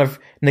 That kind of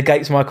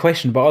negates my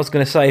question, but I was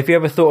going to say, if you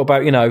ever thought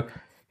about,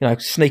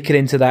 sneaking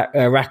into that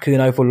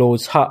raccoon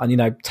overlord's hut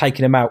and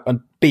taking him out and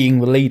being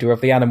the leader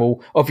of the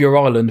animal of your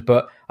island,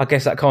 but I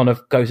guess that kind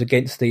of goes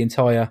against the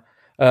entire,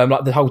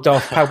 like the whole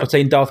Darth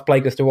Palpatine, Darth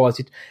Plagueis the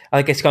Wise.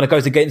 I guess it kind of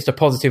goes against the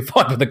positive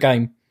vibe of the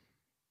game.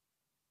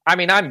 I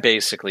mean, I'm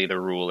basically the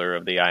ruler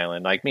of the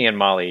island. Like, me and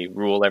Molly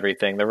rule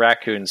everything. The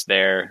raccoon's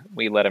there.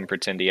 We let him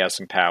pretend he has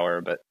some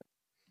power, but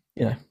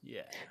yeah,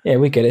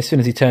 we get it. As soon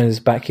as he turns his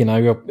back,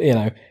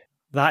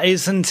 That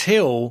is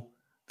until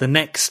the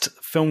next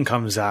film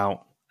comes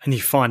out and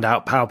you find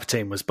out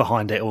Palpatine was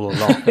behind it all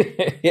along.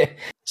 yeah.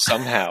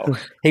 Somehow.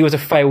 He was a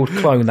failed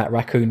clone, that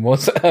raccoon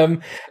was. So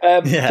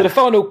the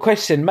final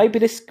question, maybe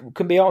this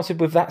can be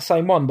answered with that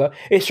same one, but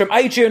it's from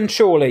Adrian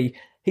Chorley.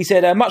 He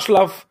said, much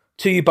love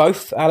to you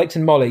both, Alex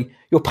and Molly.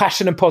 Your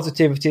passion and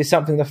positivity is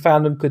something the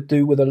fandom could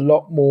do with a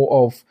lot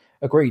more of.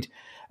 Agreed.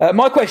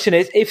 My question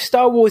is, if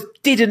Star Wars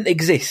didn't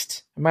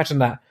exist, imagine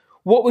that,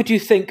 what would you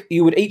think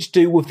you would each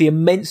do with the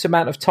immense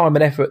amount of time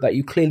and effort that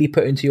you clearly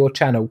put into your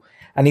channel?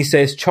 And he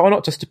says, try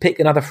not just to pick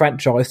another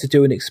franchise to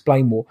do and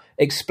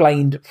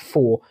explained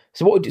for.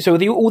 So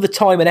with all the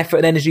time and effort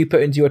and energy you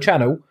put into your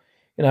channel,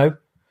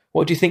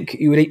 what do you think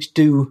you would each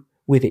do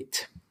with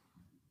it?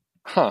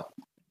 Huh.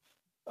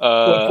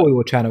 For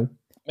your channel.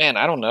 Man,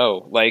 I don't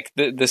know. Like,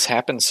 this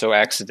happened so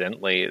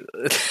accidentally.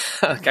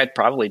 Like, I'd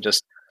probably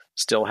just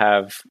still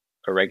have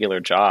a regular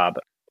job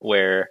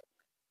where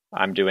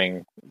I'm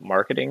doing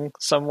marketing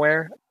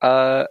somewhere.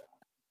 I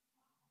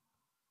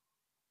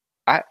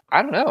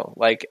don't know.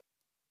 Like,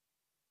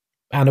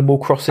 Animal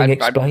Crossing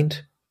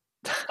explained.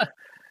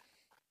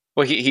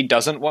 Well, he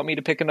doesn't want me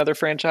to pick another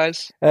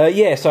franchise.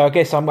 Yeah. So I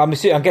guess I'm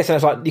guessing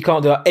it's like you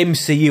can't do like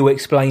MCU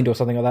explained or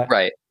something like that.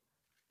 Right.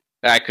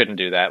 I couldn't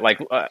do that. Like,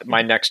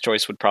 my next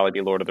choice would probably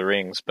be Lord of the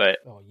Rings, but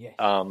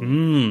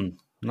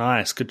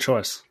nice, good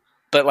choice.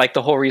 But like,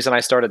 the whole reason I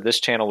started this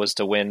channel was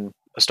to win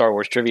a Star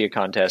Wars trivia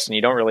contest, and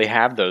you don't really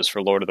have those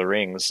for Lord of the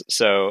Rings.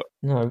 So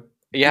no,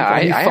 yeah,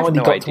 I have finally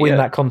no got idea. to win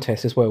that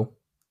contest as well.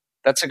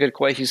 That's a good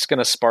question. He's going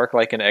to spark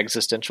like an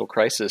existential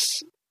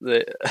crisis.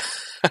 I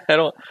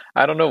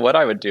don't know what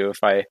I would do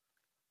if I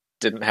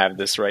didn't have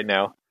this right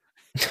now.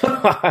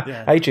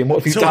 Adrian,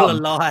 what have you done? It's all a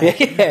lie.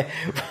 Yeah.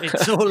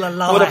 It's all a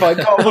lie. What have I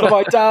got? What have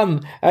I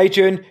done?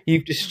 Adrian,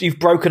 you've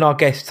broken our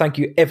guest. Thank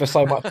you ever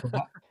so much for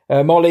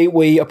that. Molly,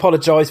 we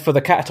apologise for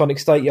the catatonic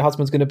state your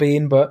husband's going to be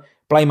in, but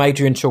blame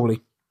Adrian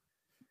Chorley.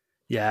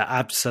 Yeah,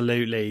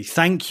 absolutely.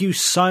 Thank you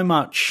so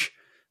much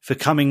for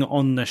coming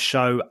on the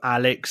show,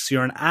 Alex.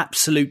 You're an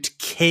absolute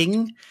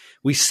king.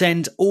 We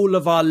send all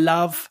of our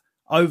love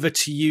over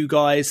to you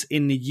guys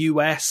in the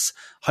US.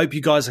 Hope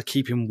you guys are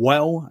keeping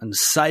well and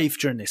safe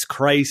during this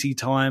crazy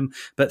time.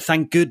 But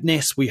thank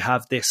goodness we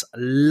have this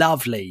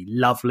lovely,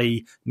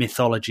 lovely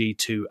mythology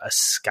to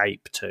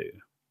escape to.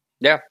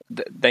 Yeah.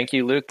 Thank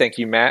you, Luke. Thank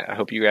you, Matt. I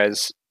hope you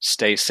guys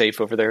stay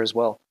safe over there as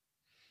well.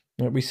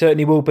 We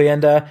certainly will be.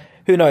 And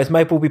who knows,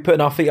 maybe we'll be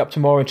putting our feet up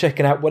tomorrow and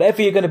checking out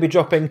whatever you're going to be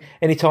dropping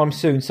anytime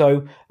soon.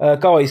 So,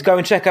 guys, go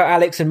and check out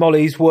Alex and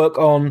Molly's work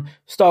on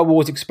Star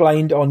Wars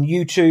Explained on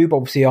YouTube,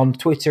 obviously on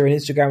Twitter and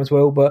Instagram as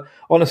well. But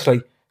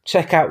honestly,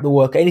 check out the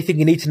work. Anything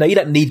you need to know. You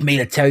don't need me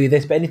to tell you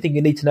this, but anything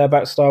you need to know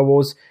about Star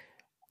Wars,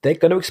 they're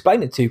going to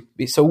explain it to you.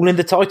 It's all in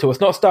the title.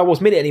 It's not Star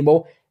Wars Minute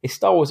anymore. It's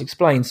Star Wars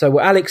Explained. So,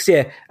 Alex,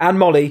 and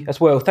Molly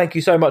as well, thank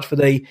you so much for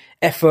the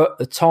effort,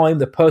 the time,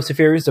 the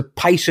perseverance, the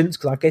patience,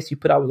 because I guess you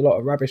put up with a lot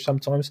of rubbish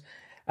sometimes,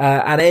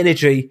 and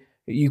energy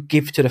you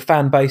give to the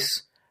fan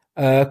base.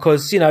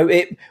 Because, we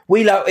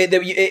love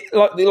it,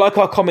 like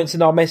our comments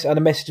and and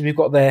the messages we've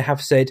got there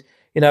have said,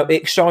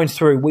 it shines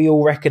through. We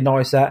all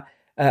recognise that.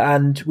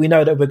 And we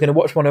know that we're going to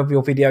watch one of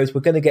your videos.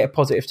 We're going to get a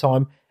positive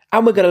time.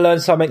 And we're going to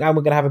learn something, and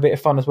we're going to have a bit of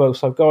fun as well.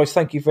 So, guys,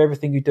 thank you for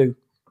everything you do.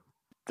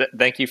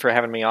 Thank you for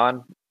having me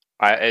on.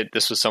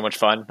 This was so much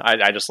fun.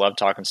 I just love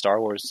talking Star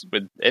Wars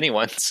with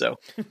anyone. So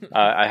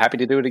I'm happy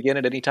to do it again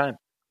at any time.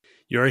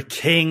 You're a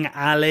king,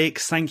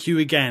 Alex. Thank you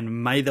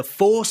again. May the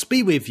Force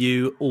be with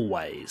you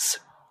always.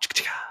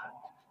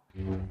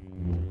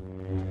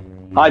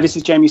 Hi, this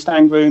is Jamie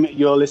Stangroom.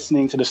 You're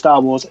listening to the Star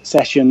Wars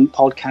Session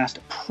podcast,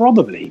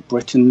 probably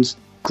Britain's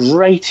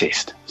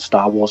greatest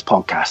Star Wars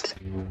podcast.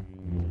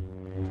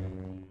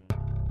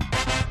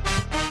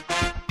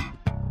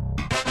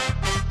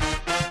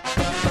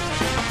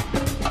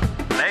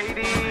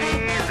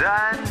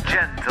 And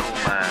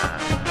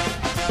gentlemen,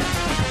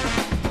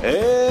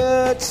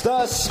 it's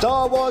the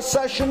Star Wars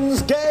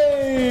Sessions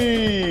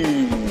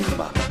game!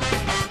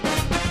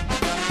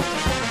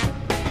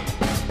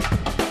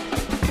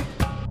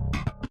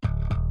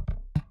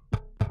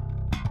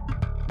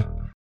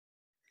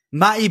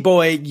 Matty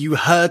boy, you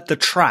heard the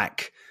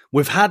track.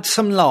 We've had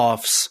some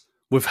laughs.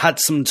 We've had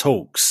some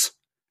talks.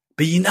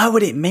 But you know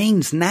what it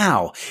means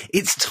now.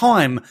 It's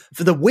time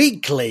for the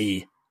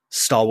weekly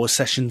Star Wars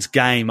Sessions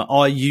game.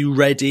 Are you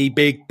ready,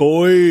 big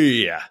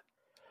boy?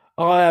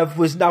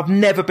 I've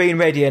never been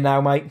readier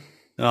now, mate.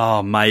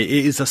 Oh, mate,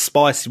 it is a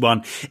spicy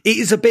one. It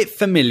is a bit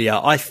familiar.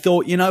 I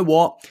thought, you know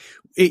what?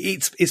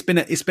 It's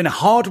been a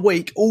hard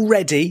week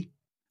already.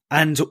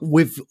 And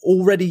we've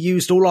already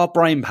used all our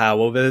brain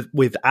power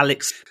with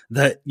Alex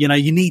that, you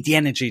need the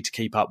energy to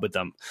keep up with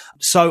them.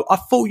 So I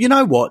thought, you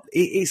know what?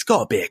 It's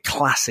got to be a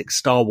classic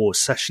Star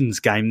Wars Sessions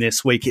game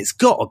this week. It's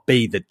got to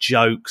be the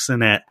jokes,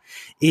 isn't it?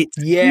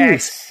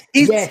 Yes.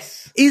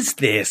 Is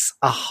this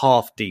a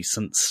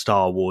half-decent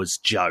Star Wars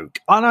joke?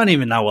 I don't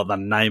even know what the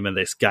name of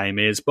this game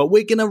is, but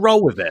we're going to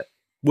roll with it.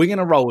 We're going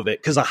to roll with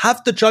it because I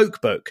have the joke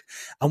book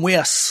and we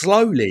are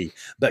slowly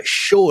but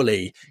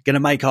surely going to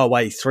make our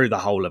way through the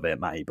whole of it,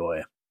 matey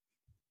boy.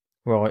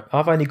 Right.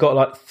 I've only got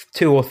like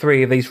 2 or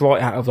 3 of these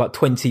right out of like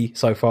 20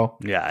 so far.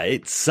 Yeah,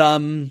 it's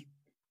they're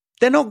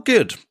not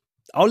good.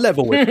 I'll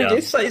level with you.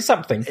 It's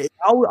something.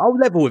 I'll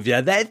level with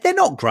you. They're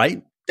not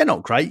great. They're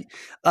not great.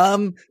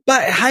 But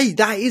hey,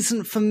 that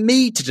isn't for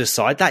me to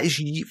decide. That is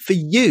for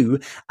you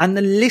and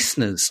the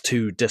listeners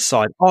to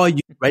decide. Are you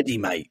ready,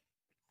 mate?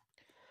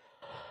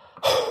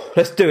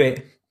 Let's do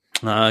it.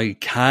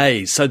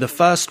 Okay, so the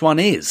first one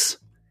is,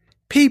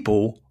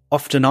 people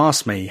often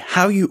ask me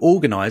how you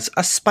organise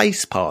a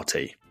space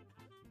party.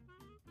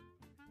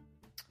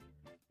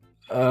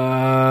 Do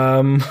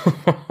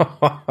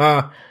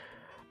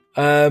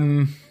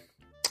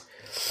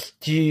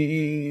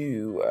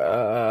you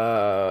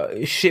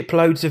ship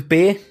loads of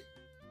beer?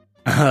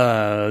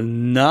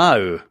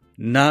 No.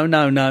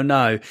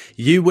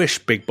 You wish,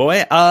 big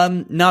boy.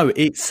 No,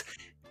 it's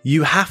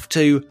you have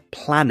to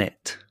plan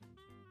it.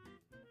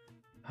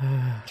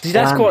 See,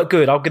 that's quite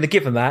good. I'm going to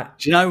give them that.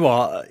 Do you know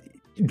what?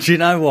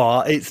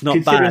 It's not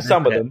Considering bad.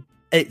 some of them.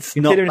 It's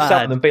Considering not bad.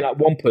 some of them being like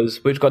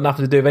Wampers, which got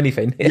nothing to do with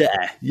anything.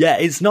 Yeah,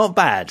 it's not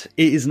bad.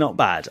 It is not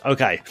bad.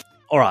 Okay.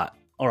 All right.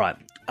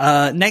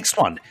 Next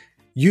one.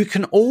 You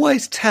can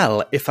always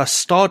tell if a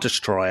Star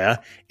Destroyer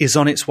is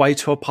on its way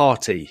to a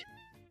party.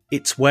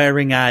 It's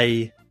wearing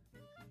a...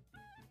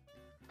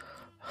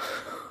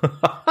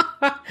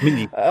 I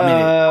mean,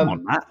 come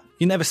on, Matt.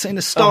 You never seen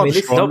a Star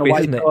Destroyer on the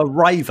way to a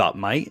rave up,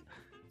 mate?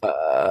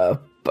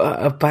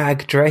 A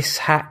bag, dress,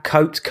 hat,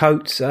 coat,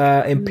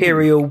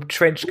 imperial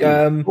trench.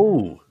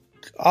 Ooh.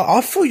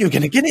 I thought you were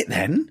going to get it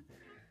then.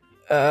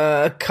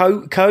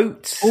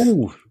 Coat.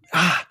 Ooh.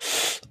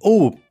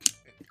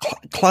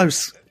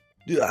 Close.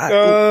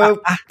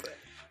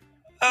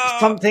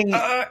 Something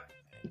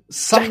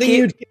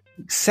you'd get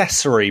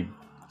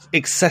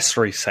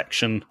accessory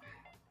section.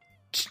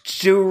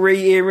 Jewelry,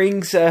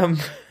 earrings.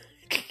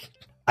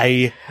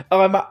 I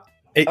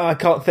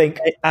can't think.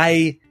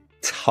 A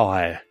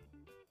tie.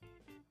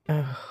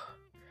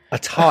 A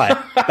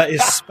tie that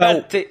is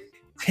spelled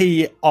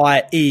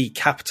T-I-E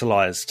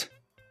capitalised.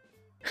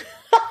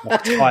 A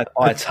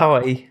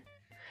tie.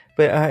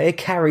 But it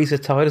carries a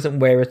tie, doesn't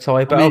wear a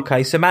tie. But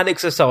okay,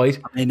 semantics aside.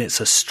 I mean,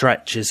 it's a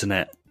stretch, isn't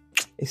it?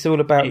 It's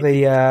all about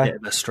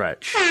the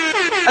stretch.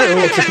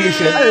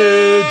 Execution.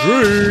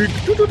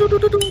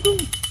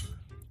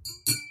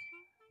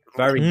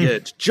 Very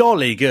good.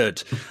 Jolly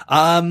good.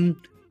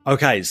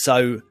 Okay,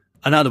 so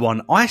another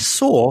one. I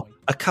saw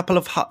a couple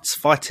of Hutts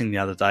fighting the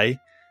other day.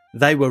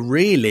 They were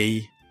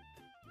really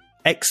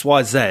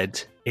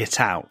XYZ it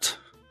out.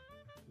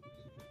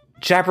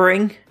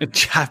 Jabbering.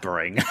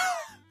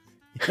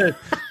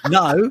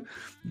 No.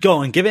 Go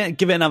on, give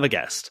it another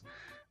guess.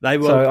 They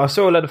were. So I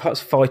saw a lot of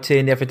Hutts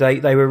fighting the other day.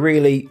 They were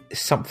really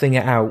something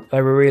it out.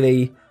 They were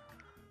really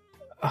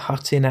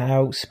hutting it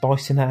out,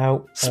 spicing it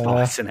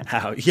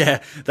out.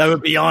 Yeah. They were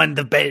behind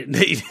the bed,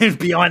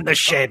 behind the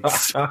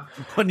sheds,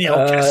 on the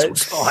old castle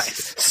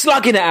spice.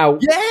 Slugging it out.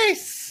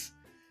 Yes!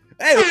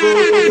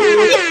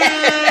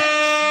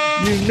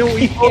 You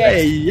naughty boy.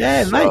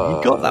 Yes. Yeah, mate,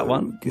 you got that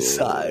one. Good.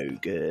 So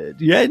good.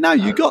 Yeah, no,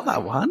 you got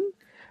that one.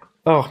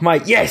 Oh,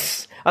 mate,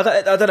 yes! I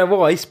don't know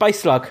why.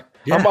 Space Slug.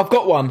 Yeah. I've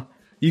got one.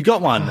 You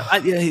got one.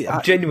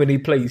 I'm genuinely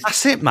pleased.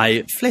 That's it,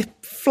 mate.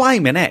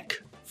 Flaming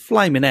heck.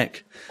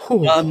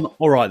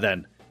 All right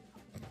then.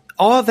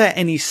 Are there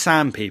any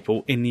Sam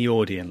people in the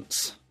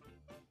audience?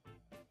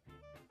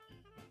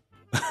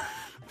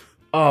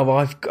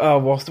 What's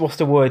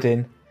the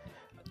wording?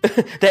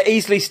 They're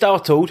easily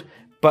startled,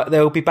 but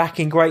they'll be back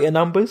in greater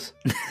numbers.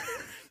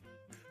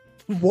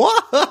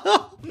 What?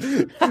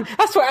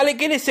 That's what Alec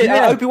Guinness said.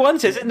 Yeah. Obi-Wan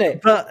says, isn't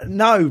it? But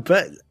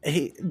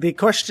the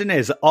question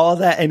is, are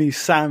there any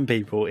Sam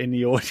people in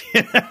the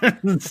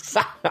audience?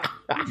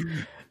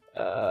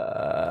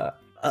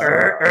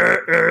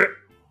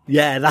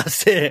 Yeah,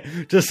 that's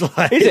it. Just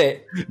like, is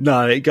it?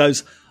 No, it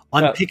goes,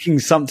 I'm picking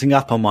something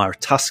up on my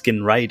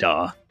Tusken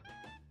radar.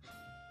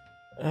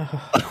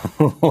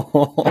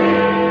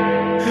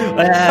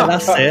 Yeah,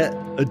 that's it.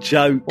 A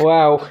joke.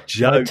 Wow.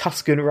 Joke.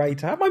 Tusken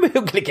radar. Maybe I'm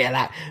going to get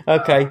that.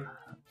 Okay.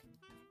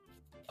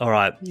 All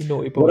right. You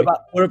naughty boy.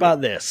 What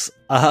about this?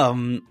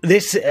 I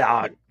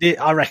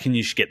reckon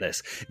you should get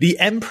this. The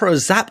Emperor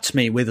zapped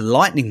me with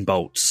lightning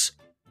bolts.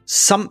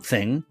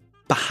 Something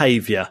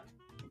behaviour.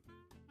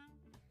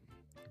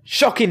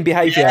 Shocking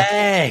behaviour.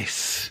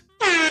 Yes.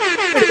 That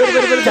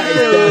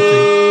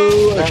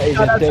is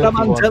a dirty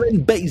one.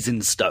 In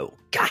Basingstoke.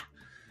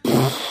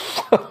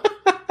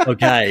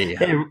 Okay.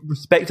 Yeah,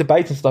 respect to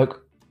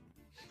Basingstoke.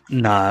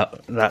 No,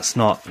 that's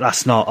not. I'm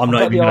not I've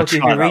got even the going to idea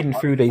try you're that reading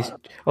one. through these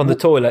on the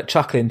toilet,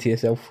 chuckling to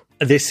yourself.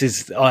 This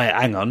is.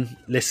 Hang on.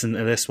 Listen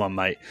to this one,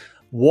 mate.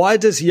 Why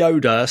does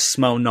Yoda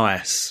smell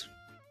nice?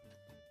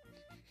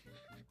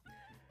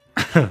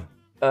 Because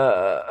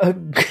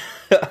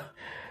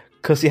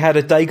he had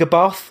a Dagobah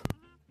bath.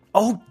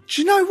 Oh,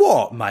 do you know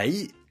what,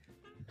 mate?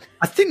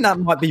 I think that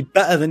might be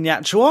better than the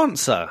actual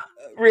answer.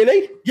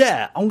 Really?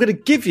 Yeah, I'm going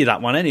to give you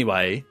that one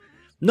anyway.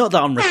 Not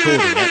that I'm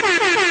recording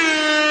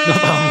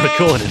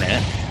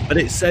it. But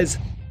it says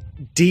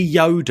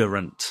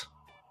deodorant.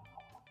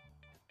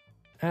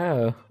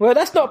 Oh, well,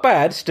 that's not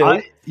bad.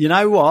 Still, You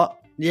know what?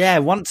 Yeah,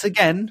 once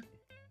again,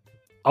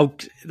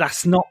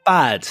 that's not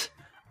bad.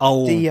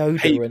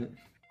 deodorant.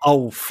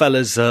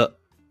 Fellas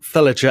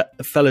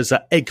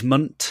at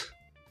Egmont.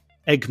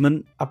 I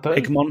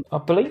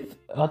believe.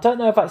 I don't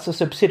know if that's a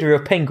subsidiary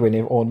of Penguin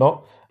or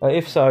not.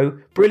 If so,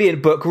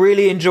 brilliant book.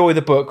 Really enjoy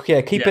the book.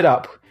 Yeah, keep it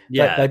up.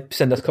 Yeah. They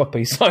send us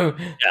copies. So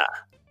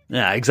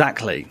Yeah,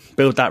 exactly.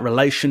 Build that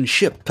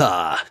relationship.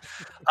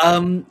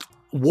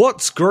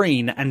 What's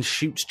green and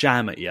shoots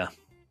jam at you?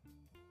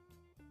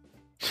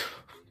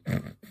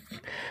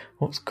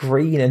 what's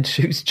green and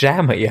shoots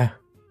jam at you?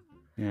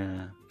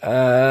 Yeah.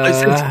 It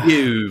says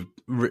you.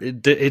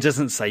 It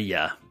doesn't say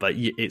yeah, but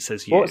it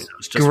says you.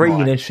 What's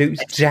green and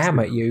shoots jam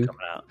at you?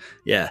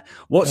 Yeah.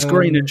 What's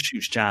green and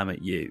shoots jam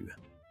at you?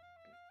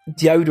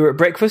 Yoda at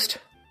breakfast?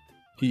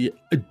 Yeah,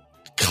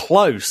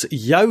 close.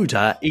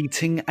 Yoda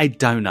eating a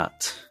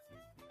donut.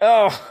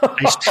 Oh,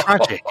 It's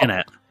tragic, isn't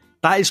it?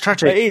 That is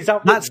tragic. It is.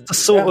 That's the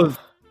sort of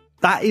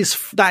that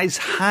is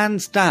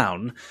hands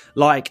down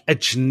like a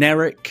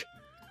generic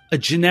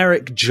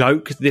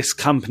joke this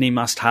company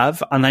must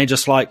have, and they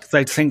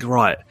think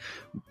right.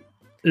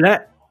 Do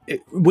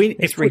we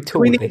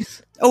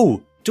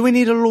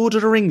need a Lord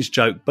of the Rings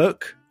joke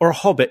book or a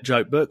Hobbit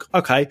joke book?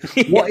 Okay,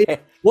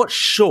 what's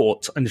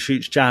short and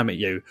shoots jam at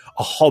you?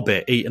 A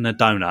Hobbit eating a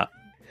donut.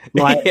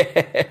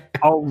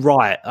 Oh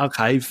right,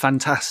 okay,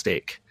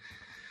 fantastic.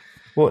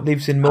 What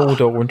lives in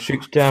Mordor and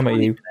shoots jam at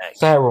you?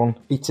 Sauron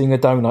eating a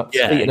donut,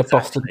 eating a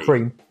Boston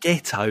cream.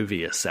 Get over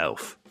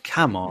yourself.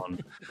 Come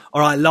on.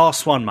 All right,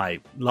 last one,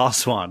 mate.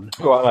 Last one.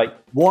 All right, mate.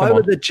 Why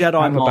were the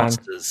Jedi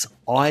Masters'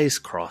 eyes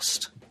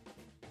crossed?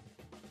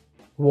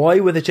 Why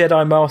were the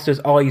Jedi Masters'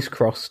 eyes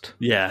crossed?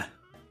 Yeah.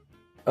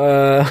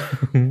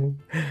 Because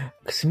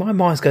my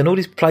mind's going all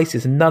these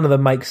places and none of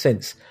them make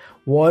sense.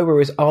 Why were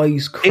his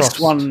eyes crossed?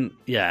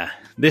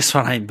 This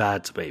one ain't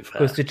bad, to be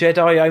fair. Because the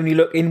Jedi only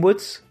look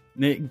inwards?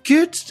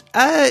 Good.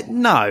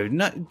 No.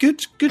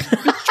 Good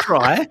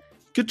try.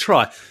 Good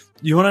try.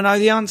 You want to know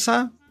the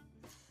answer?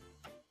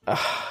 Or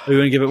you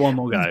want to give it one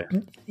more go?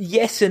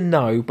 Yes and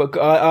no, but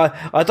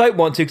I don't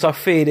want to because I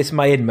fear this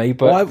may end me.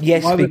 But why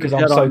because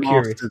I'm so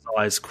curious. His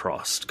eyes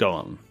crossed. Go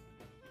on.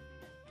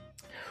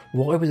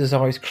 Why was his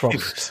eyes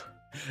crossed?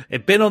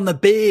 It'd been on the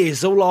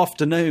beers all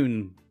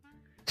afternoon.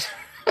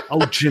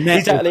 Oh,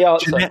 Jeanette!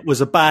 Jeanette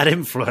was a bad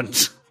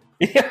influence.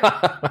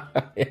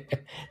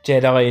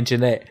 Jedi and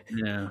Jeanette.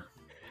 Yeah.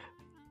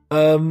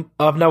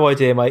 I've no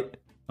idea, mate.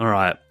 All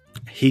right.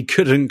 He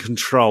couldn't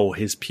control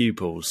his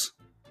pupils.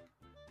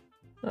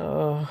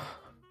 Eyes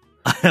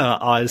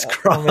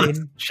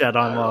crossed, Jedi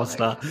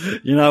Master.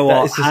 You know what?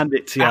 I'll hand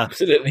it to you.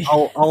 Absolutely.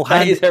 I'll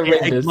hand it to you.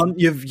 Egmont.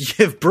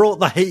 You've brought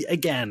the heat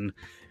again.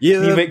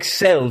 You've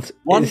excelled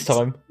this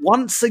time.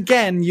 Once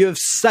again, you have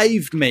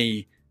saved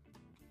me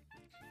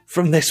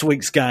from this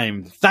week's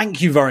game.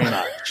 Thank you very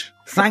much.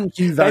 Thank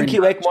you very much. Thank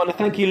you, Egmont, and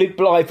thank you, Luke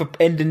Bly, for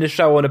ending the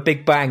show on a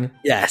big bang.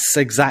 Yes,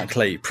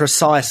 exactly.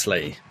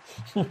 Precisely.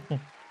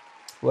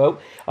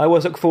 Well, I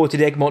always look forward to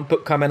the Egmont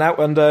book coming out,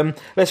 and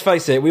let's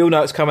face it, we all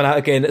know it's coming out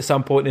again at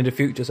some point in the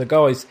future. So,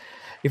 guys,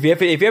 if you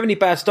have any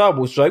bad Star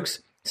Wars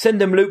jokes,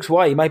 send them Luke's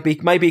way. Maybe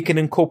he can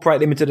incorporate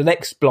them into the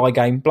next Bly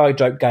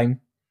joke game.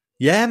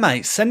 Yeah,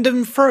 mate, send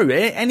them through.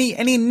 Any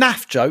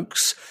naff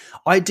jokes,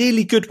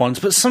 ideally good ones,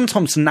 but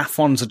sometimes the naff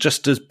ones are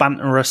just as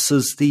banterous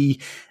as the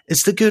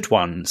good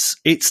ones.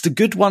 It's the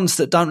good ones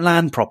that don't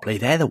land properly.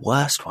 They're the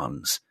worst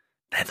ones.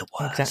 They're the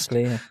worst.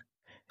 Exactly. Yeah.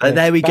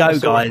 There we go,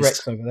 guys.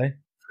 Rex over there.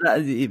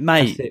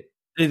 Mate,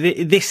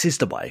 this is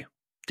the way.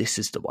 This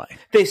is the way.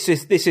 This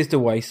is the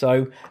way.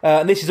 So,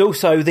 and this is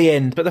also the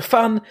end. But the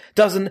fun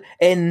doesn't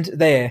end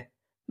there.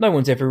 No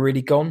one's ever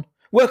really gone.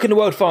 Where can the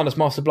world find us,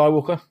 Master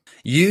Blywalker?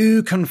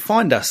 You can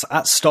find us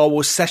at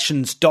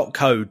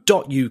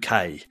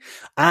starwarsessions.co.uk.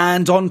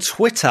 And on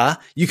Twitter,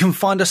 you can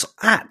find us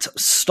at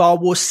Star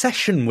Wars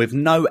Session with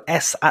no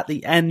S at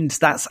the end.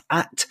 That's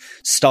at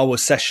Star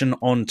Wars Session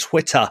on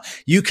Twitter.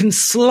 You can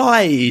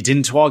slide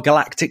into our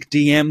galactic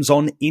DMs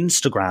on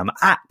Instagram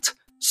at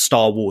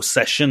Star Wars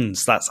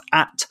Sessions. That's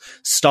at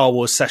Star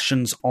Wars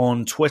Sessions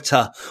on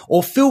Twitter.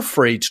 Or feel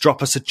free to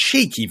drop us a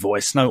cheeky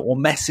voice note or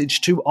message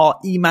to our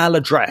email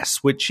address,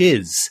 which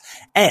is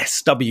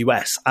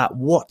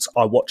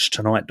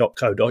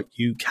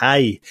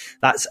sws@whatiwatchtonight.co.uk.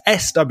 That's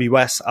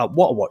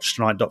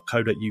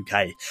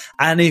sws@whatiwatchtonight.co.uk.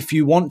 And if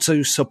you want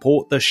to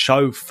support the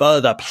show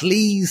further,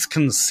 please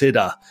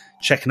consider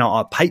checking out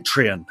our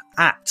Patreon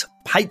at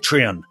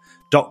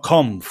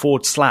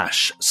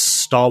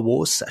patreon.com/Star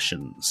Wars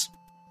Sessions.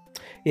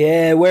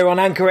 Yeah, we're on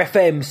Anchor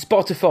FM,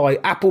 Spotify,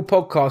 Apple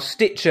Podcasts,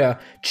 Stitcher,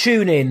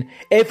 TuneIn,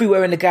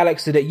 everywhere in the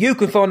galaxy that you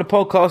can find a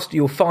podcast,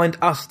 you'll find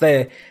us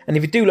there. And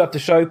if you do love the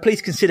show, please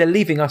consider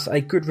leaving us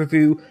a good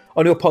review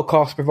on your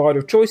podcast provider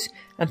of choice,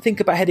 and think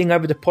about heading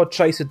over to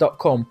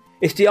podchaser.com.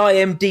 It's the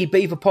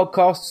IMDb for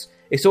podcasts.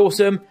 It's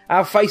awesome.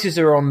 Our faces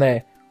are on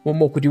there. What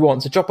more could you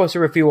want? So drop us a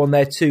review on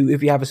there too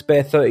if you have a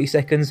spare 30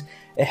 seconds.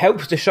 It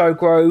helps the show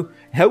grow. It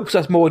helps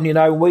us more than you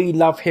know. We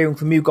love hearing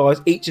from you guys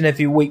each and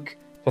every week.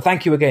 So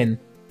thank you again.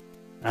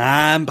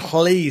 And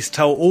please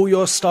tell all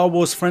your Star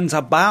Wars friends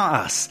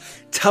about us.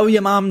 Tell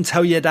your mum,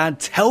 tell your dad,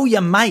 tell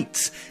your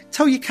mates,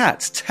 tell your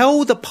cats,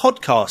 tell the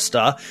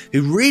podcaster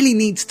who really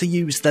needs to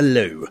use the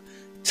loo.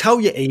 Tell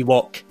your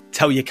Ewok,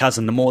 tell your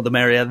cousin, the more the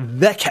merrier,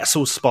 the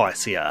kettle's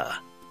spicier.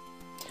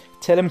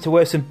 Tell them to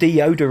wear some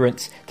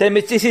deodorants. Tell them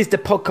this is the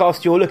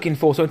podcast you're looking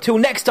for. So until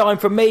next time,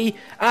 from me,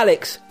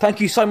 Alex,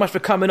 thank you so much for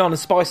coming on and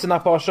spicing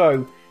up our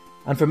show.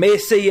 And from me,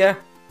 see ya.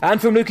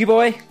 And from Lukey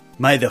Boy,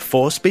 may the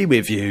Force be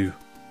with you.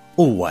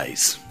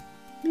 Always.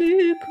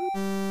 Luke.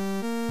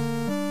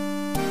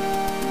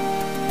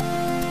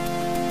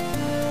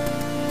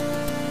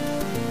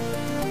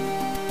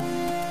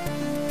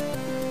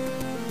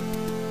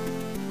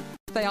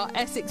 They are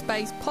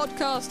Essex-based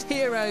podcast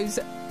heroes.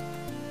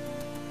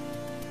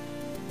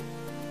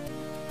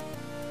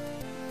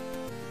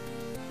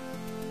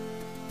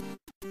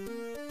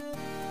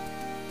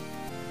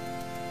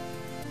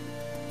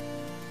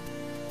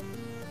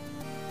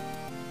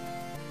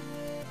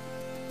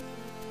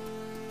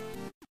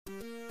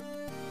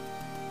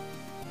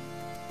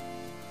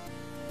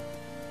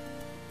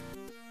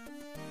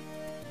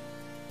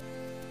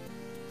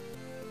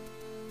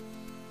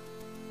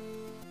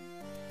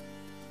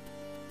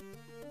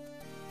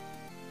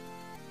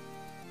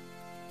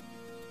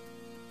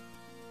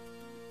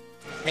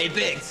 Hey,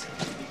 Biggs.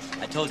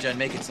 I told you I'd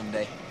make it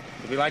someday.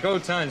 It'll be like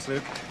old times,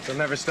 Luke. They'll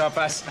never stop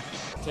us.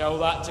 Tell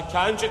that to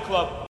Kanja Club.